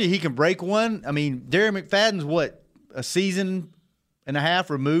he's shown you he can break one. Darren McFadden's a season and a half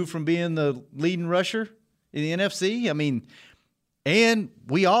removed from being the leading rusher in the NFC. And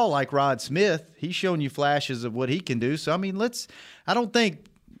we all like Rod Smith. He's shown you flashes of what he can do. So, I don't think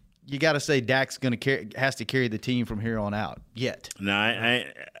you got to say Dak's has to carry the team from here on out yet. No,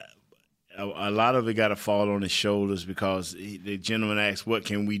 a lot of it got to fall on his shoulders because the gentleman asked, what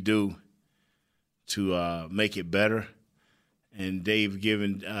can we do to make it better? And they've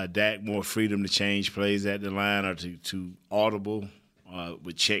given Dak more freedom to change plays at the line or to audible.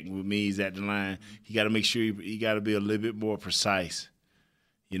 With checking with me, he's at the line. He got to make sure he got to be a little bit more precise,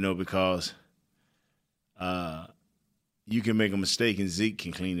 because you can make a mistake and Zeke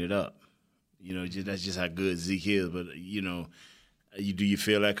can clean it up. That's just how good Zeke is. But do you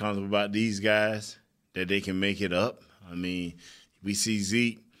feel that comfortable about these guys that they can make it up? We see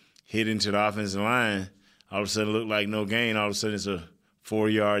Zeke hit into the offensive line. All of a sudden, it looked like no gain. All of a sudden, it's a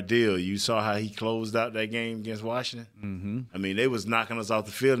 4-yard deal. You saw how he closed out that game against Washington? Mm-hmm. They was knocking us off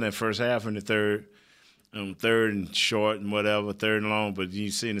the field in that first half in the third and short and whatever, third and long. But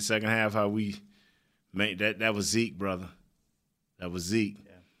you see in the second half how we made that was Zeke, brother. That was Zeke,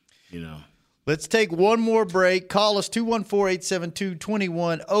 Let's take one more break. Call us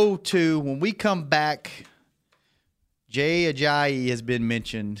 214-872-2102. When we come back, Jay Ajayi has been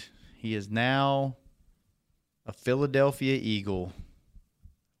mentioned. He is now a Philadelphia Eagle.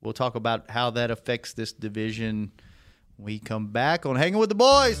 We'll talk about how that affects this division We come back on Hanging with the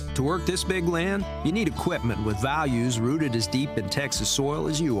Boys. To work this big land, you need equipment with values rooted as deep in Texas soil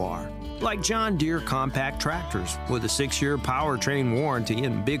as you are. Like John Deere compact tractors with a 6-year powertrain warranty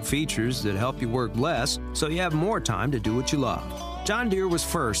and big features that help you work less so you have more time to do what you love. John Deere was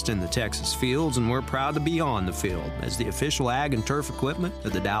first in the Texas fields, and we're proud to be on the field as the official ag and turf equipment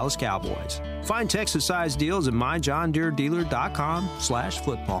of the Dallas Cowboys. Find Texas-sized deals at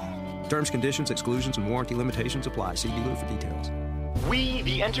myjohndeeredealer.com/football. Terms, conditions, exclusions, and warranty limitations apply. See dealer for details. We,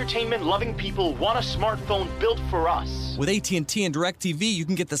 the entertainment-loving people, want a smartphone built for us. With AT&T and DirecTV, you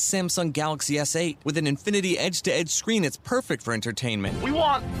can get the Samsung Galaxy S8 with an Infinity edge-to-edge screen. It's perfect for entertainment. We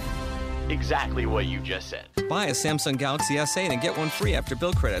want exactly what you just said. Buy a Samsung Galaxy S8 and get one free after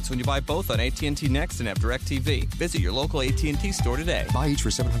bill credits when you buy both on AT&T Next and have DirecTV. Visit your local AT&T store today. Buy each for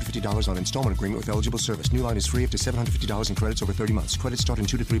 $750 on installment agreement with eligible service. New line is free up to $750 in credits over 30 months. Credits start in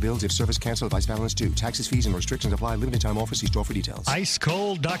 2 to 3 bills if service canceled, vice balance due. Taxes, fees, and restrictions apply. Limited time offer. See store for details. Ice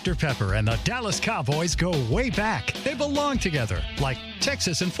Cold Dr. Pepper and the Dallas Cowboys go way back. They belong together, like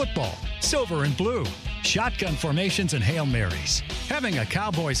Texas and football, silver and blue, shotgun formations and Hail Marys. Having a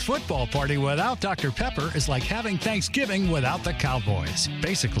Cowboys football party without Dr. Pepper is like having Thanksgiving without the Cowboys.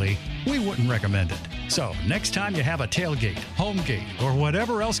 Basically, we wouldn't recommend it. So, next time you have a tailgate, home gate, or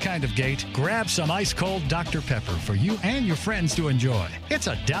whatever else kind of gate, grab some ice cold Dr. Pepper for you and your friends to enjoy. It's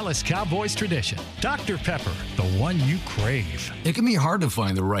a Dallas Cowboys tradition. Dr. Pepper, the one you crave. It can be hard to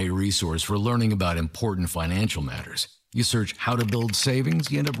find the right resource for learning about important financial matters. You search how to build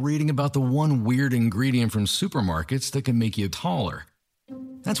savings, you end up reading about the one weird ingredient from supermarkets that can make you taller.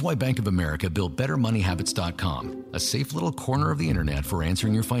 That's why Bank of America built BetterMoneyHabits.com, a safe little corner of the internet for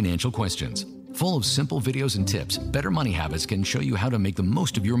answering your financial questions. Full of simple videos and tips, Better Money Habits can show you how to make the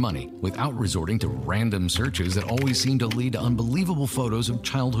most of your money without resorting to random searches that always seem to lead to unbelievable photos of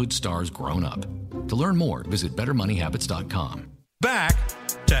childhood stars grown up. To learn more, visit BetterMoneyHabits.com. Back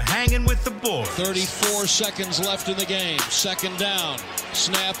to Hanging with the Boys. 34 seconds left in the game. Second down.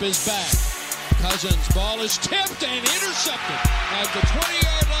 Snap is back. Cousins' ball is tipped and intercepted at the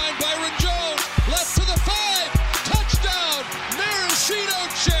 20-yard line. Byron Jones left to the 5. Touchdown, Maraschino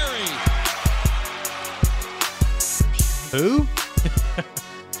Cherry. Who?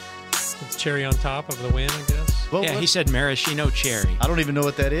 It's cherry on top of the win, I guess. Well, yeah, he said maraschino cherry. I don't even know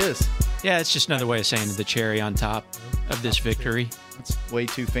what that is. Yeah, it's just another way of saying the cherry on top of this victory. It's way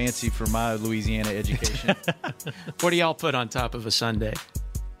too fancy for my Louisiana education. What do y'all put on top of a sundae?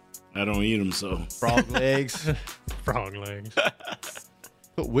 I don't eat them, so. Frog legs. Frog legs.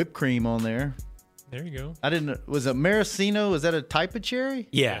 Put whipped cream on there. There you go. I didn't. Was it maraschino? Is that a type of cherry?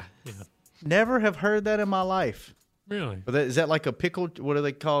 Yeah. Never have heard that in my life. Really? But is that like a pickled? What are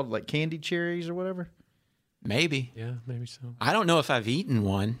they called? Like candy cherries or whatever? Maybe. Yeah, maybe so. I don't know if I've eaten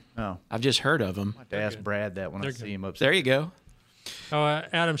one. Oh. I've just heard of them. I have to ask Brad that when I see him upstairs. There you go. Oh,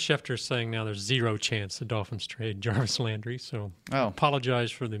 Adam Schefter's saying now there's 0 chance the Dolphins trade Jarvis Landry. So apologize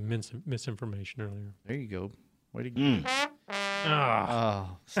for the misinformation earlier. There you go. Way to go.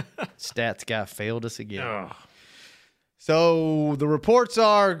 Stats guy failed us again. So the reports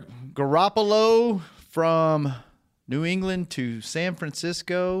are Garoppolo from New England to San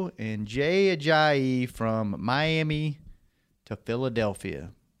Francisco and Jay Ajayi from Miami to Philadelphia.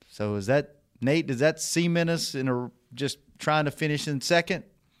 So is that, Nate, does that cement us in just trying to finish in second?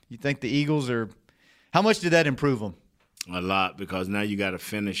 You think the Eagles are – how much did that improve them? A lot, because now you got a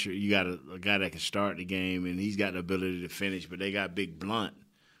finisher. You got a guy that can start the game, and he's got the ability to finish. But they got Big Blunt,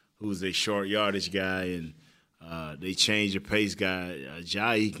 who's a short yardage guy, and they changed the pace guy.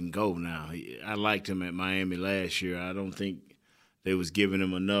 Ajayi can go now. I liked him at Miami last year. I don't think they was giving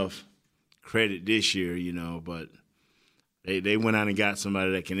him enough credit this year, but they went out and got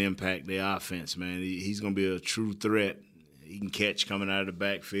somebody that can impact their offense, man. He's going to be a true threat. He can catch coming out of the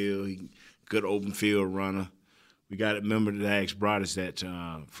backfield. Good open field runner. We got to remember to ask Broadus that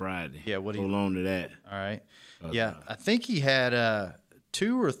Friday. Yeah, hold on to that. All right. I think he had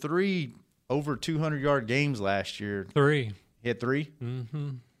 2 or 3 over 200-yard games last year. 3. He had 3?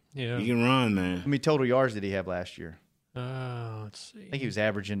 Mm-hmm. Yeah. He can run, man. How many total yards did he have last year? Let's see. I think he was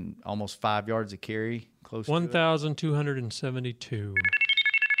averaging almost 5 yards a carry. Close 1,272.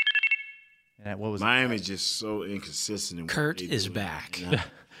 And what was Miami's just so inconsistent. Kurt is back.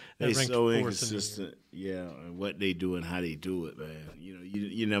 They're so inconsistent. Yeah, what they do and how they do it, man.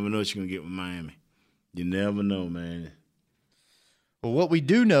 You never know what you're gonna get with Miami. You never know, man. Well, what we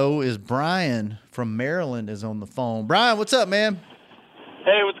do know is Brian from Maryland is on the phone. Brian, what's up, man?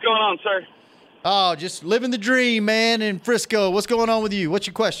 Hey, what's going on, sir? Oh, just living the dream, man, in Frisco. What's going on with you? What's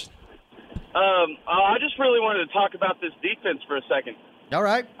your question? I just really wanted to talk about this defense for a second. All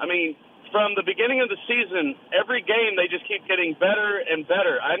right. I mean, from the beginning of the season, every game they just keep getting better and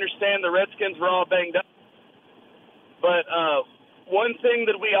better. I understand the Redskins were all banged up, but one thing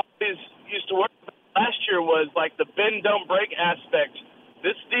that we always used to work with last year was like the bend, don't break aspect.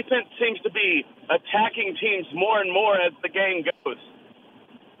 This defense seems to be attacking teams more and more as the game goes.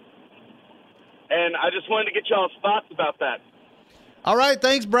 And I just wanted to get y'all's thoughts about that. All right,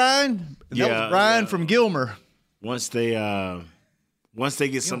 thanks, Brian. That was Brian from Gilmer. Once they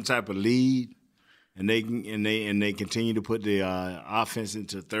get some type of lead, and they continue to put the offense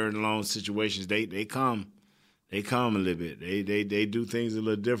into third and long situations, they come a little bit. They do things a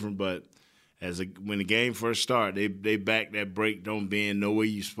little different, but when the game first starts, they back that break, don't bend, know where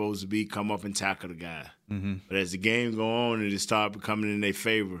you're supposed to be, come up and tackle the guy. Mm-hmm. But as the game go on and it start becoming in their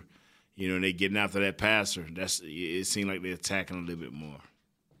favor, and they getting after that passer, it seems like they're attacking a little bit more.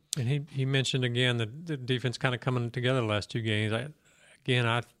 And he mentioned again that the defense kind of coming together the last 2 games.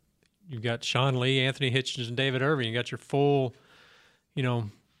 You've got Sean Lee, Anthony Hitchens, and David Irving. You got your full,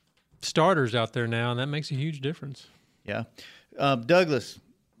 starters out there now, and that makes a huge difference. Yeah. Douglas,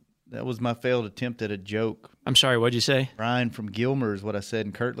 that was my failed attempt at a joke. I'm sorry, what'd you say? Brian from Gilmer is what I said,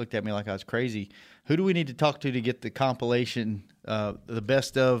 and Kurt looked at me like I was crazy. Who do we need to talk to get the compilation, the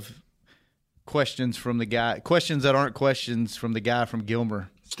best of questions from the guy, questions that aren't questions from the guy from Gilmer?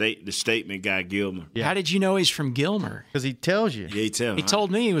 The statement guy, Gilmer. Yeah. How did you know he's from Gilmer? Because he tells you. Yeah, he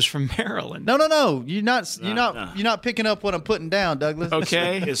told me he was from Maryland. No. You're not picking up what I'm putting down, Douglas.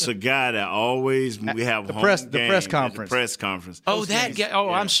 Okay. It's a guy that always we have the press conference. The press conference. Oh, that guy. Oh,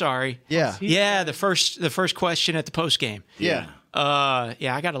 yeah. I'm sorry. Yeah. Yeah. The first question at the post game. Yeah.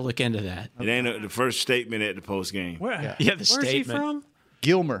 Yeah. I got to look into that. It ain't the first statement at the post game. Yeah. Where's statement. he from?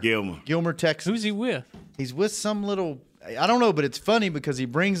 Gilmer, Texas. Who's he with? He's with some little. I don't know, but it's funny because he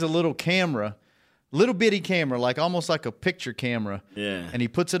brings a little bitty camera, like almost like a picture camera. Yeah. And he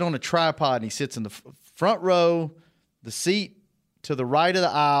puts it on a tripod and he sits in the front row, the seat to the right of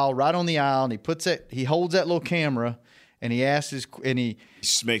the aisle, right on the aisle, and he holds that little camera and he asks he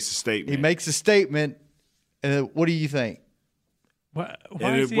just makes a statement. He makes a statement. What do you think? Why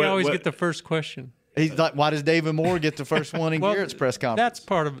does he always get the first question? He's like, why does David Moore get the first one in Garrett's press conference?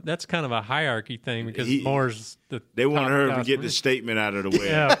 That's kind of a hierarchy thing because Moore's they want her to get the statement out of the way.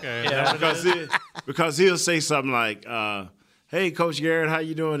 Yeah, okay. Yeah, because he'll say something like, "Hey, Coach Garrett, how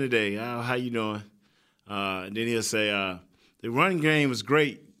you doing today? How you doing?" And then he'll say, "The running game was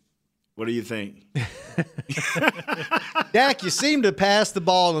great. What do you think?" Dak, you seem to pass the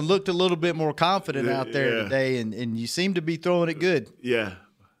ball and looked a little bit more confident out there today, and you seem to be throwing it good. Yeah.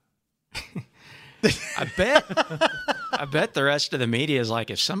 I bet the rest of the media is like,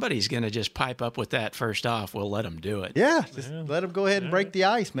 if somebody's going to just pipe up with that first off, we'll let them do it. Yeah, just let them go ahead and break the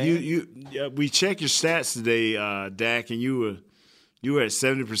ice, man. We checked your stats today, Dak, and you were at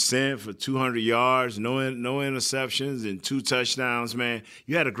 70% for 200 yards, no interceptions, and 2 touchdowns, man.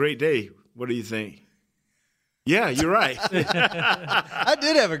 You had a great day. What do you think? Yeah, you're right. I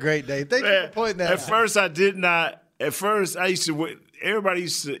did have a great day. Thank you for pointing that out. At first, I did not. At first, I used to – everybody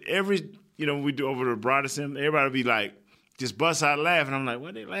used to – we do over to Broderson, everybody would be like, just bust out laughing. I'm like,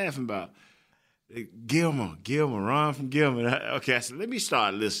 what are they laughing about? Gilmer, Ron from Gilmer. Okay, I said, let me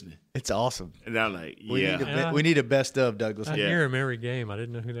start listening. It's awesome. And I'm like, yeah. We need a best of, Douglas. I hear him every game. I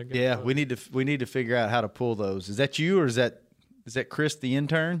didn't know who that guy was. Yeah, we need to figure out how to pull those. Is that you or is that Chris the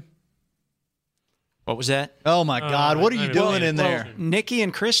intern? What was that? Oh, my God. What are you doing in there? Nikki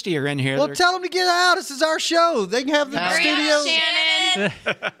and Christy are in here. Well, tell them to get out. This is our show. They can have the studio.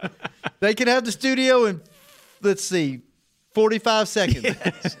 They can have the studio in, let's see, 45 seconds.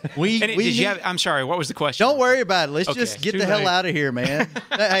 Yes. I'm sorry, what was the question? Don't worry about it. Let's just get the hell out of here, man.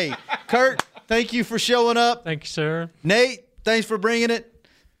 Hey, Kurt, thank you for showing up. Thank you, sir. Nate, thanks for bringing it.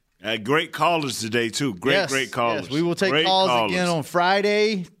 Great callers today, too. Great callers. Yes, we will take calls again on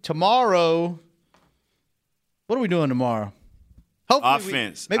Friday. Tomorrow, what are we doing tomorrow?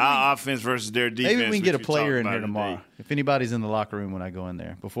 Offense. Our offense versus their defense. Maybe we can get a player in here tomorrow. Today. If anybody's in the locker room when I go in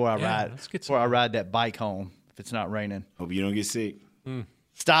there before I ride that bike home, if it's not raining. Hope you don't get sick.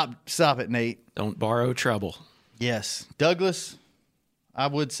 Stop it, Nate. Don't borrow trouble. Yes. Douglas, I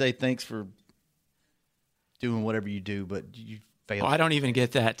would say thanks for doing whatever you do, but you failed. I don't even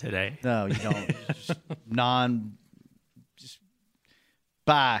get that today. No, you don't.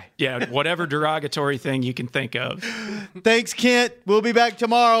 Bye. Yeah, whatever derogatory thing you can think of. Thanks, Kent. We'll be back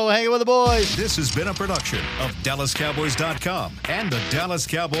tomorrow hanging with the boys. This has been a production of DallasCowboys.com and the Dallas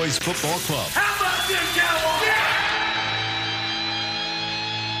Cowboys Football Club. How about this, Cowboys? Yeah!